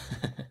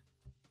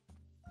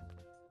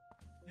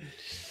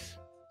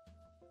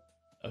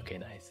 Okay,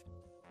 nice.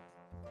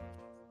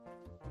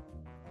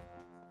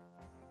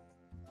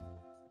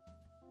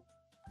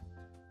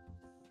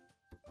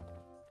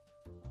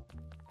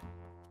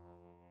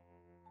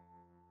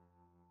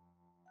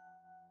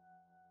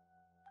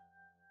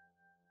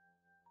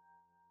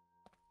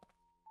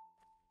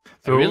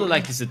 So, I really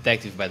like this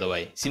detective, by the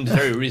way. Seems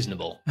very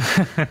reasonable.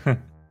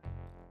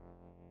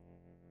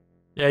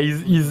 Yeah,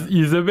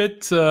 he's a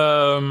bit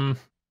in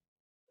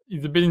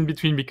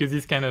between, because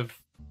he's kind of,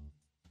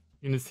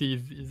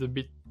 he's a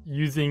bit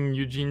using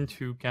Eugene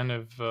to kind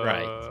of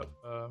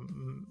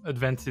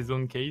advance his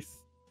own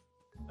case.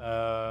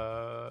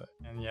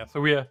 And yeah,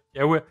 so we're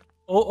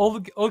all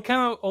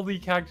the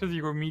characters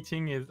you were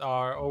meeting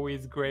are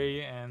always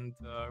gray, and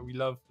we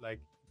love like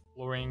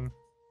exploring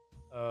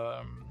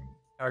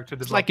character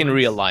development. It's like in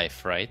real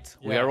life, right?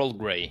 Yeah. We are all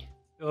gray.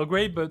 All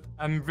gray, but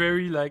I'm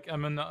very like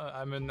I'm an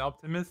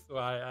optimist, so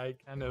I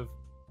kind of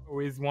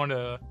always want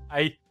to.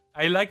 I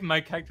like my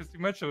characters too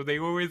much, so I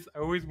always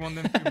want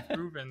them to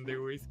improve, and they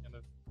always kind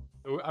of.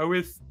 So I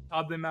always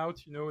start them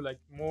out, like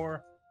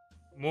more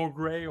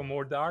gray or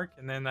more dark,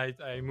 and then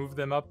I move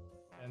them up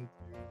and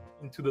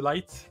into the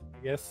light,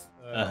 I guess,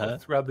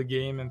 throughout the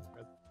game and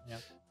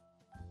yeah.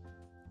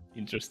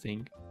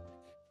 Interesting.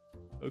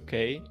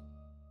 Okay.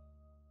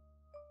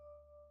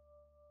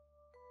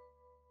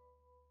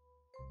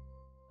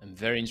 I'm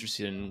very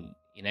interested in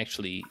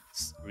actually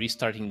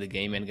restarting the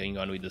game and going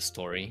on with the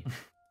story.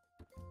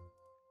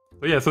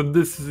 So yeah, so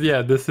this is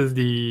the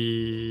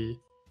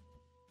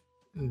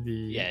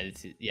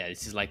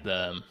this is like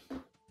the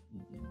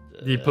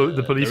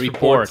police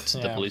report.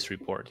 Yeah. The police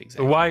report,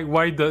 exactly. So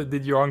why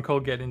did your uncle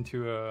get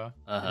into a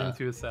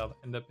cell?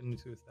 End up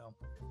into a cell?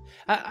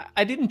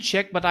 I didn't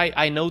check, but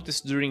I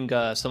noticed during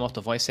some of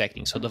the voice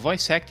acting. So the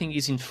voice acting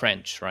is in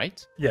French,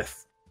 right?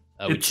 Yes.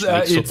 Which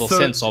makes total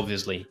sense,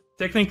 obviously.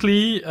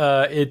 Technically,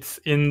 it's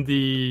in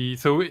the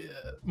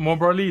more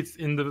broadly, it's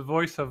in the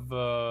voice of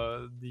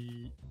the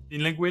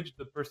language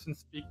the person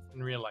speaks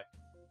in real life.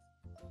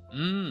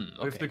 Okay.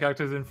 So if the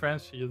character is in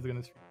French, he is going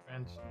to speak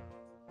French.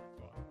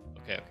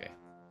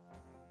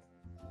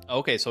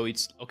 Okay, so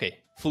it's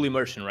full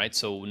immersion, right?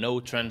 So no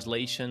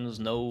translations,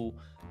 no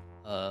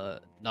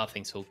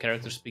nothing. So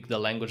characters speak the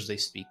language they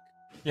speak.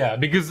 Yeah,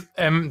 because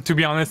to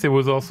be honest, it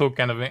was also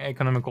kind of an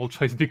economical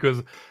choice,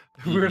 because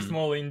we're a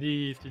small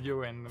indie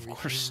studio and we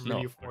can't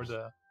really afford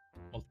a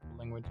multiple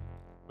language.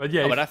 But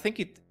yeah, but I think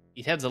it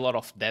adds a lot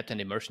of depth and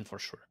immersion for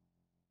sure.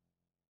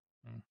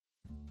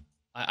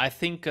 I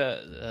think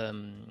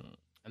I'm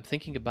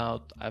thinking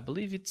about, I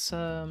believe it's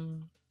what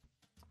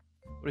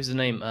is the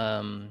name?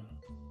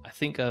 I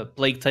think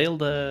Plague Tale,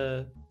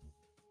 the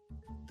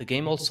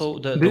game also,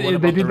 the one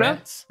about the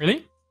rats.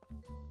 Really?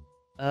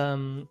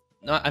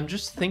 No, I'm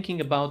just thinking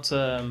about.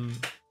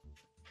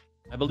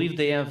 I believe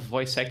they have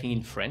voice acting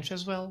in French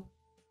as well.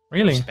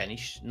 Really? Or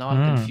Spanish. Now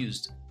I'm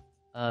confused.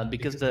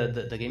 Because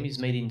the game is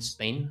made in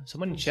Spain.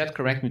 Someone in chat,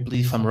 correct me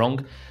please if I'm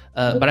wrong.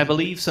 But I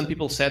believe some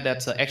people said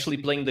that actually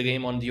playing the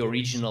game on the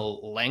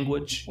original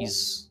language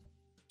is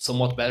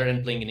somewhat better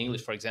than playing in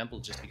English, for example,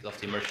 just because of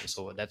the immersion.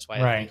 So that's why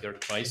I think their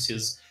choice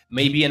is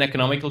maybe an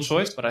economical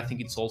choice, but I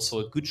think it's also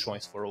a good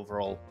choice for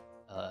overall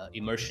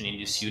immersion in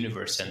this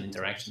universe and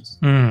interactions.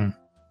 Yeah.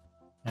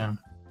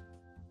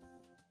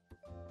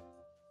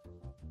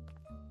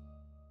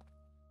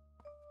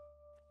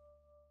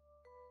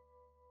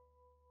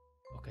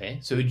 Okay,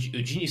 so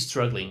Eugene is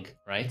struggling,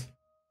 right?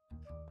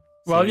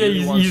 Well, so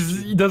yeah,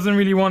 he doesn't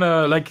really want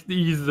to, like,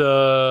 he's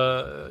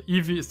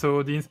Evie,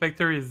 so the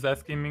inspector is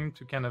asking him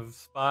to kind of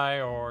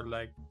spy or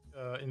like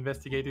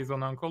investigate his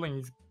own uncle, and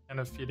he's kind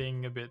of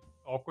feeling a bit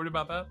awkward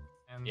about that.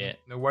 And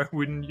why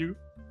wouldn't you?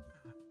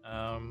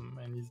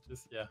 And he's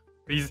just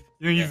he's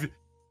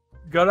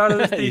got out of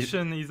the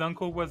station. His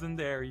uncle wasn't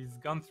there. He's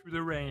gone through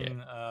the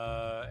rain,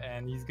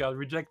 and he's got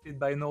rejected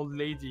by an old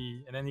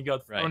lady, and then he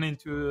got thrown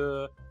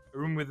into a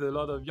room with a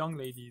lot of young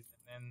ladies,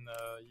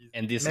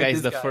 and this guy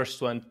is the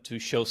first one to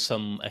show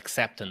some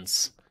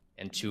acceptance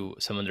and to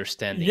some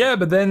understanding. Yeah,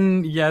 but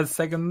then he has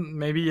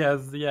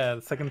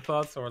second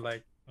thoughts, or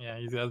like he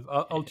has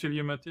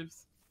ulterior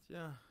motives.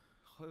 Tiens,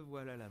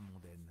 revoilà la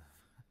mondaine.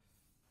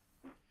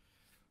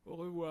 Au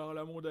revoir,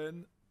 la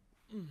mondaine.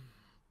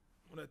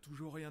 On n'a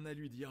toujours rien à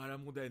lui dire à la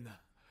mondaine.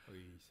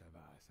 Oui, ça va,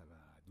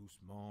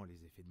 doucement,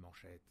 les effets de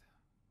manchette.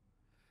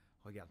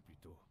 Regarde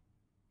plutôt.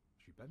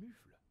 Je suis pas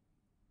mufle.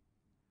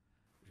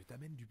 Je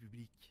t'amène du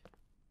public.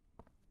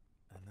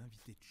 Un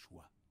invité de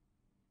choix.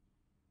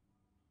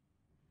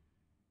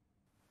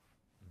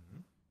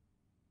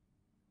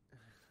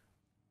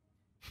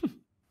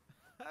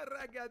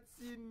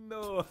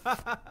 Ragazzino.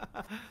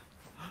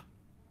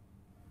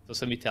 So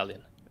some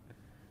Italian.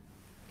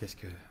 Qu'est-ce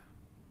que...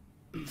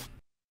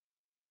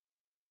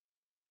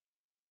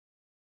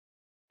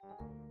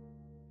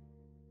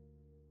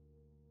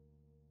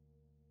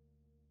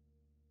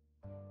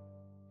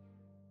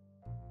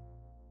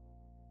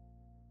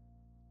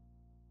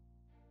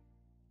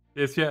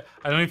 Yes, yeah.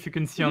 I don't know if you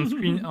can see on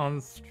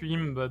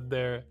stream, but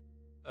there,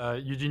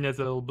 Eugene has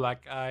a little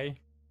black eye,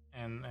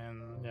 and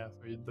yeah,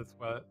 so that's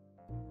what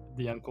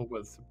the uncle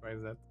was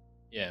surprised at.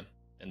 Yeah,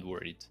 and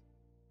worried.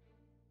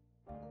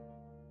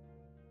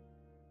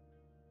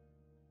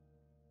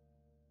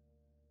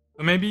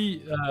 So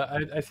maybe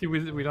I see we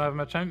don't have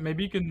much time.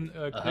 Maybe you can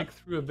click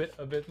through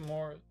a bit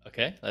more.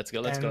 Okay, let's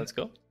go.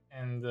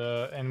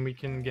 And we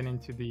can get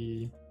into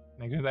the.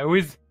 I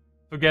always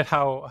forget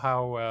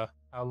how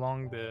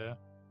long the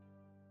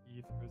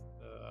first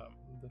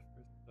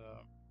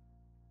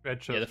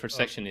stretch of, the first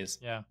section is.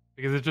 Yeah,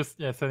 because it's just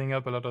setting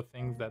up a lot of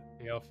things that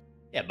pay off.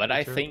 Yeah, but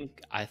I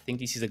think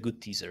this is a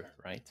good teaser,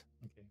 right?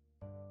 Okay,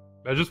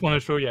 but I just want to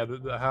show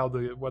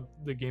what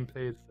the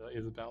gameplay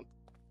is about.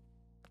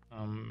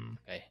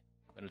 Okay,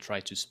 I'm gonna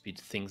try to speed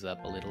things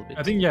up a little bit.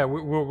 I think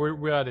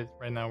we're at it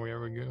right now.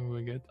 We're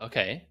good.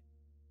 Okay.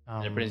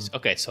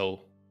 Okay,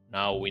 so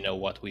now we know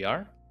what we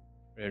are.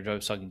 We're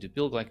just talking to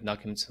Bill, like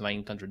documents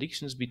finding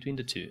contradictions between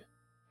the two.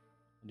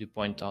 You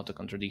point out the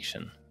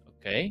contradiction.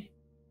 Okay.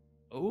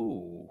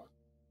 Oh.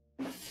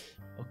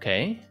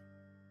 Okay.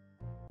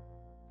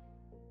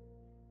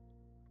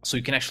 So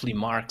you can actually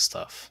mark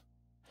stuff.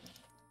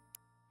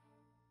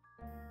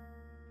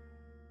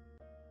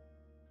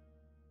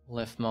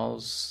 Left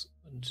mouse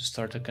to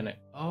start a connect.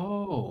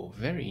 Oh,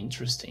 very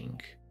interesting.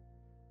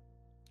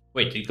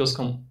 Wait, it goes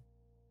no,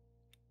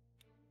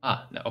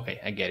 okay,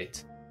 I get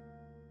it.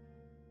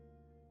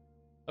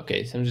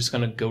 Okay, so I'm just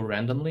gonna go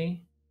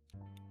randomly.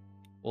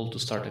 Hold to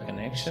start a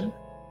connection.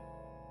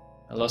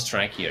 I lost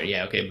track here.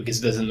 Yeah, okay,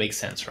 because it doesn't make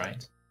sense,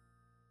 right?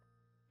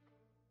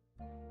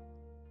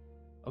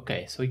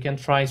 Okay, so we can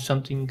try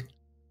something.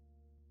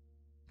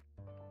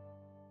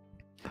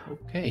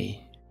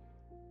 Okay.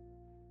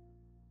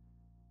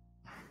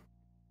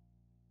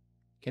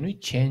 Can we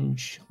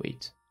change?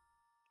 Wait.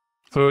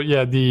 So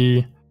yeah,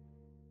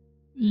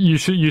 you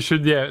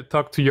should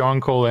talk to your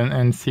uncle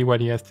and see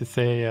what he has to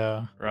say.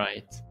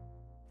 Right.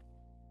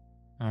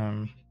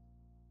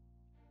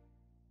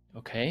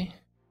 Okay.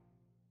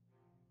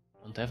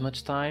 Don't have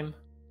much time.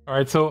 All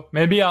right, so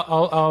maybe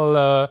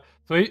I'll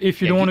so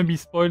if you don't want to be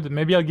spoiled,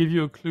 maybe I'll give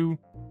you a clue,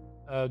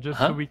 just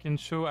so we can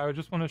show. I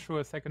just want to show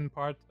a second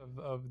part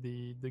of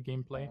the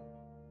gameplay.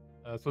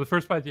 So the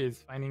first part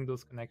is finding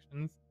those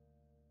connections.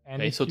 And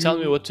okay, so tell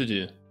me what to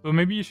do. So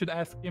maybe you should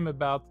ask him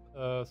about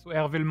so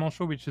Hervé Le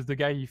Manchot, which is the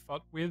guy he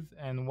fought with,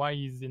 and why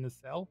he's in a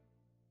cell.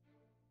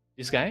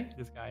 This guy?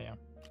 This guy, yeah.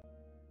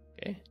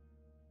 Okay.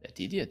 That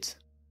idiot.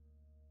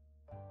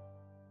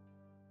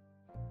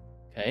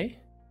 Okay.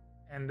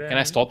 And then, can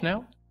I stop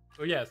now?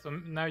 So yeah, so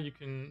now you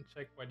can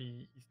check what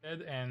he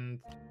said, and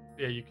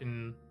yeah, you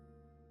can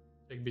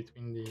check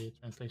between the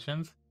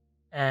translations.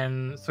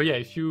 And so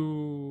yeah,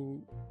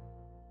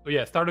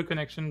 start a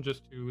connection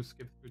just to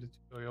skip through the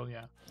tutorial,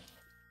 yeah.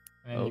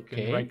 And then you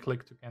can right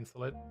click to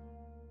cancel it.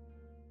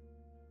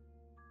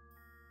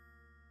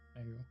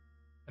 There you go.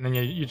 And then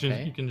you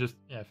can just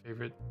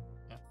favorite.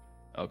 Yeah.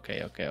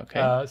 Okay.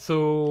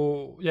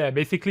 So yeah,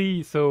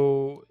 basically,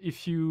 so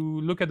if you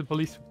look at the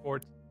police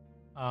report,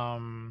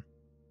 and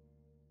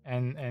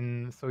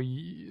so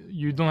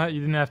you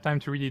didn't have time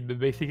to read it, but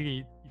basically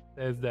it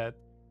says that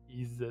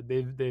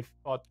they've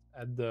fought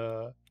at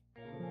the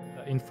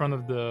in front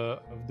of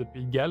the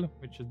Pigalle,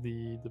 which is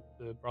the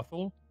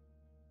brothel.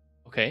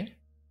 Okay.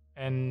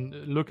 And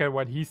look at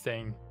what he's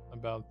saying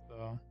about.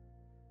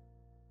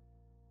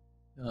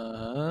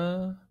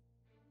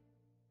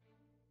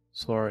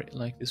 Sorry,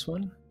 like this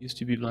one used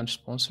to be Blanche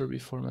sponsor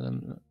before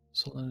Madame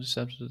Solange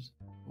accepted.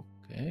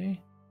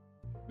 Okay.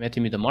 Met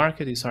him in the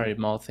market. He started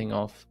mouthing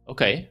off.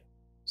 Okay.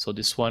 So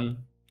this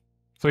one.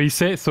 So he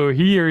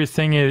here he's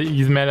saying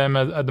he's met him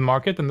at the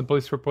market, and the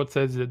police report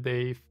says that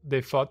they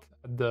fought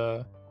at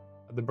the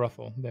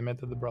brothel. They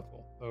met at the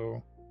brothel.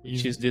 So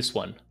which is this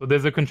one. So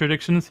there's a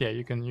contradictions. Yeah,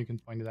 you can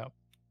point it out.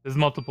 There's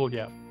multiple.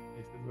 Yeah.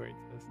 where it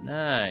says.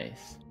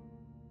 Nice.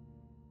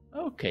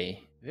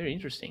 Okay, very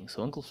interesting.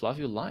 So Uncle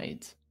Flavio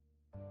lied.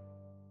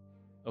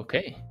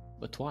 Okay,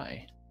 but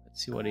why?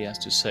 Let's see what he has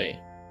to say.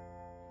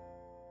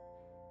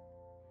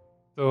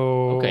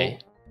 So Okay.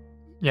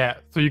 Yeah,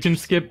 so you can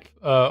skip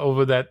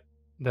over that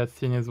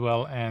scene as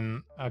well,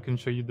 and I can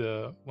show you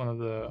one of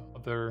the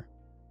other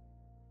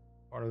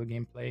part of the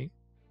gameplay.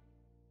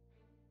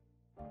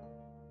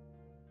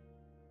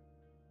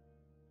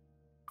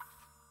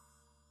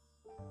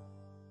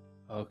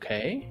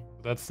 Okay.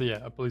 That's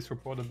a police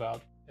report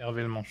about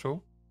Hervé Le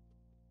Manchot.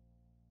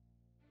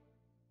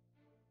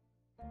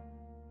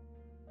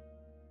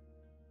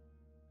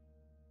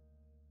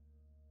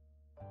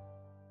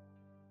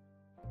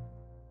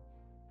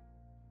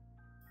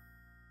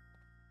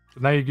 So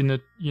now you're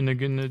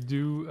gonna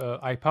do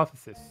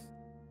hypothesis.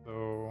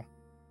 So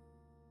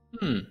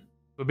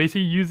so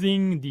basically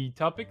using the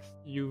topics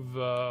you've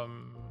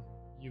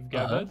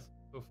gathered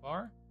so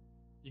far,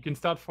 you can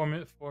start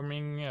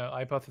forming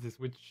hypothesis,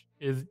 which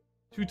is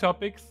 2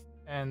 topics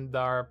and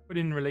are put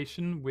in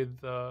relation with.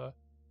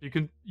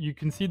 You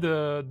can see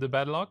the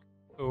bad luck.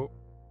 So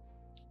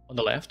on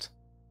the left.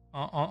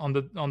 On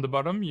the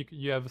bottom,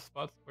 you have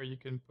spots where you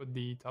can put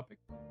the topic.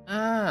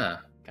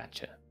 Ah,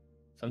 gotcha.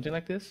 Something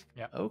like this.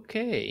 Yeah.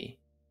 Okay.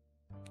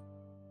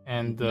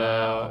 And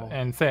now...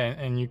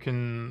 and you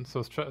can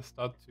start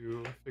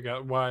to figure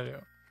out why.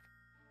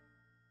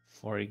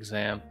 For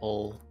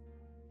example,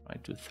 try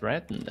to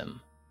threaten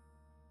them.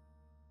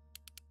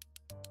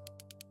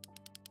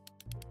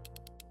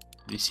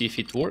 You see if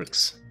it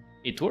works.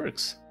 It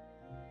works.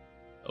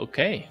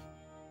 Okay.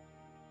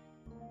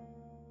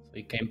 So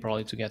he came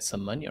probably to get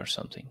some money or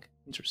something.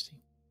 Interesting.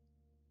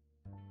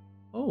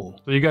 Oh.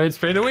 So you got it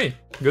straight away.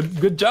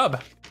 Good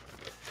job.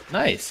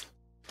 Nice.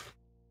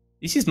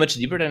 This is much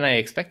deeper than I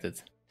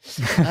expected.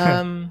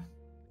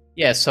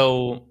 Yeah,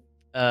 so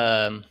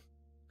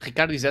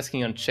Ricardo is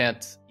asking on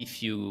chat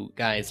if you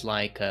guys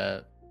like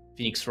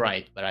Phoenix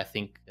Wright, but I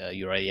think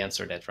you already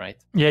answered that,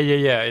 right?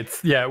 Yeah.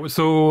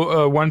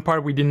 So one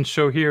part we didn't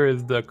show here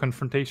is the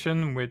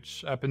confrontation,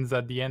 which happens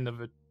at the end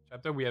of a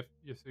chapter.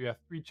 You have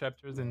 3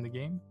 chapters in the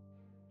game,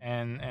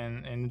 and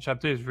the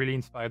chapter is really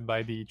inspired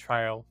by the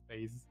trial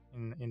phase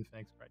in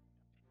Phoenix Wright.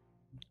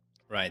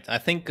 Right. I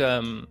think.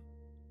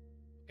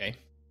 Okay.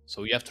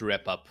 So you have to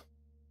wrap up.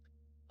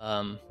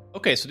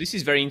 Okay, so this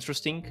is very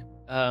interesting.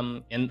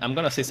 And I'm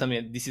gonna say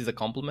something. This is a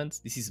compliment.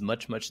 This is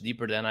much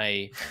deeper than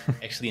I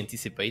actually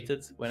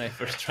anticipated when I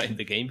first tried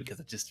the game,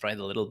 because I just tried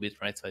a little bit,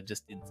 right? So I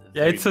just did.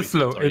 It's a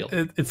slow.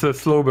 It's a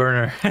slow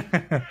burner.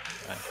 Right.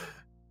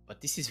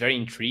 But this is very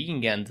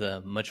intriguing and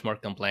much more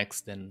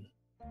complex than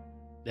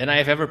I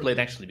have ever played,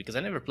 actually, because I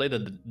never played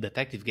a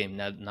detective game.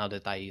 Now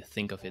that I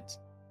think of it.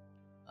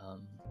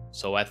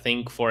 So I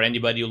think for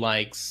anybody who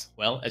likes,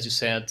 well, as you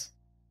said,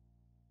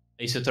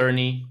 Ace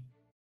Attorney,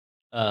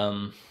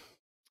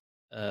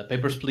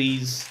 Papers,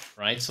 Please,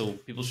 right? So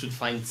people should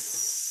find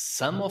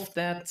some of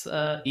that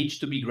itch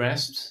to be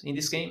grasped in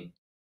this game.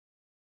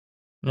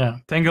 Yeah,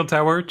 Tangle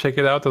Tower, check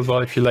it out as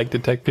well if you like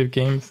detective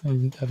games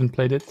and haven't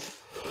played it.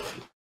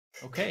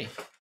 Okay,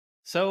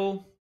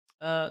 so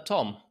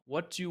Tom,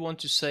 what do you want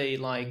to say,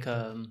 like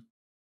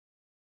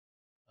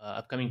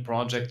upcoming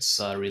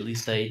projects,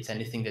 release dates,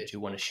 anything that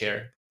you want to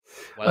share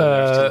while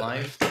we're still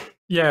live?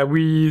 Yeah,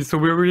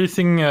 we're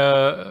releasing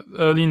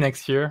early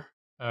next year,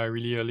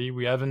 really early.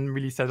 We haven't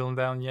really settled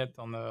down yet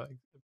on the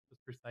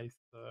precise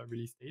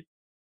release date.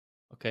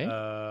 Okay.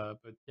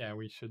 But yeah,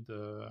 we should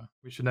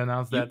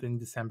announce that in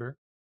December.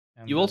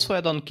 And you also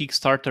had on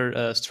Kickstarter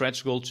a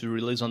stretch goal to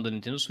release on the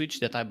Nintendo Switch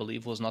that I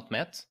believe was not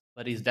met.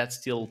 But is that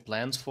still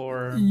plans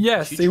for?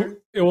 Yes,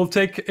 it will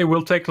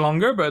take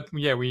longer, but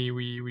yeah,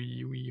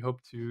 we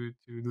hope to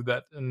do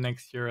that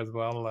next year as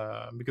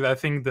well, because I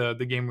think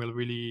the game will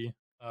really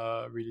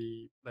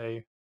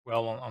play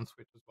well on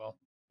Switch as well.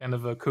 Kind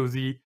of a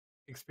cozy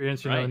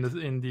experience, you know,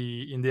 in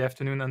the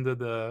afternoon under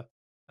the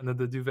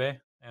duvet,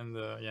 and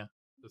yeah,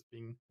 just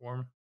being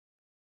warm.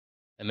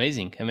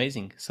 Amazing.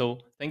 So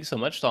thank you so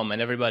much, Tom,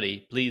 and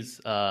everybody.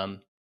 Please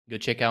go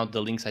check out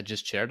the links I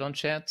just shared on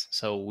chat.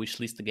 So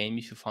wishlist the game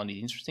if you found it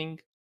interesting.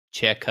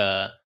 Check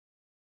their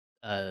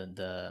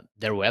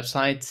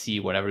website, see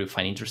whatever you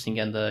find interesting,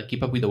 and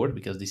keep up with the work,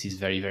 because this is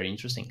very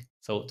interesting.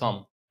 So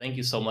Tom, thank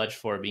you so much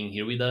for being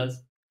here with us.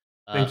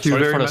 Thank you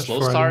sorry very for the much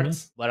slow start,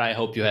 but I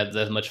hope you had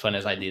as much fun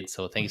as I did.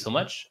 So thank you so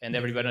much, and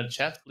everybody in the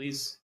chat,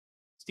 please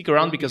stick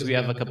around, because we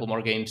have a couple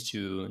more games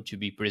to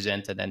be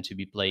presented and to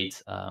be played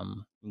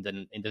in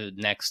the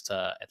next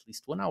at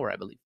least 1 hour, I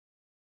believe.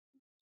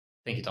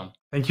 Thank you, Tom.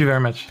 Thank you very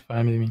much for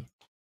having me.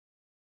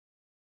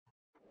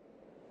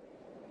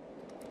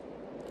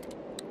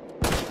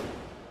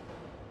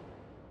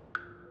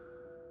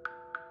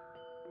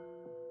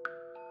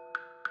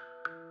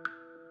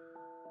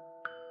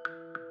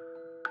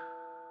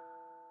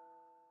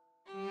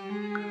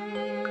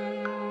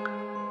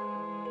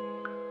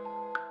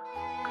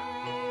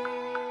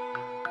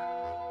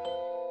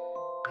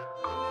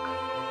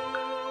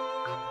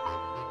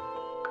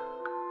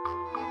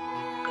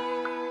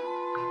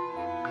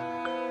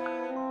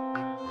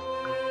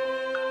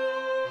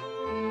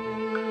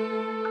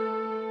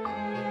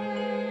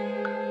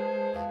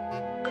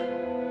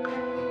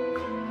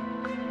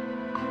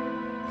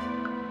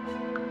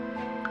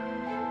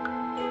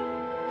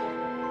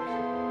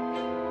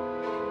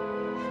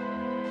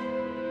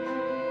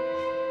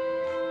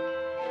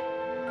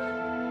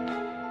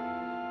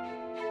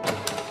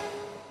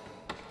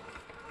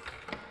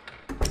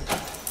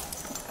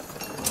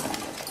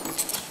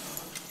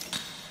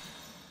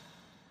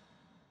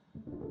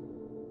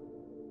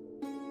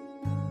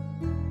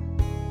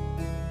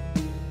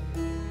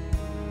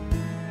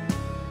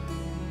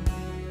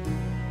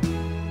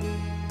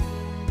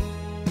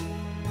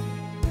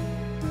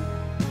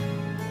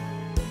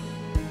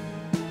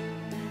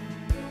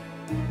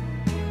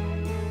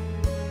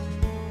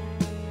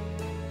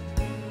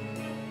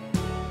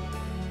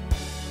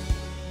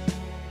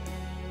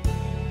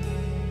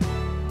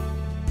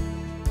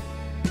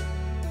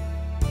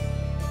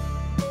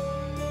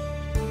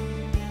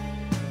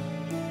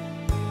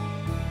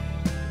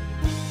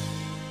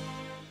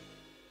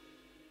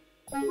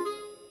 Bye.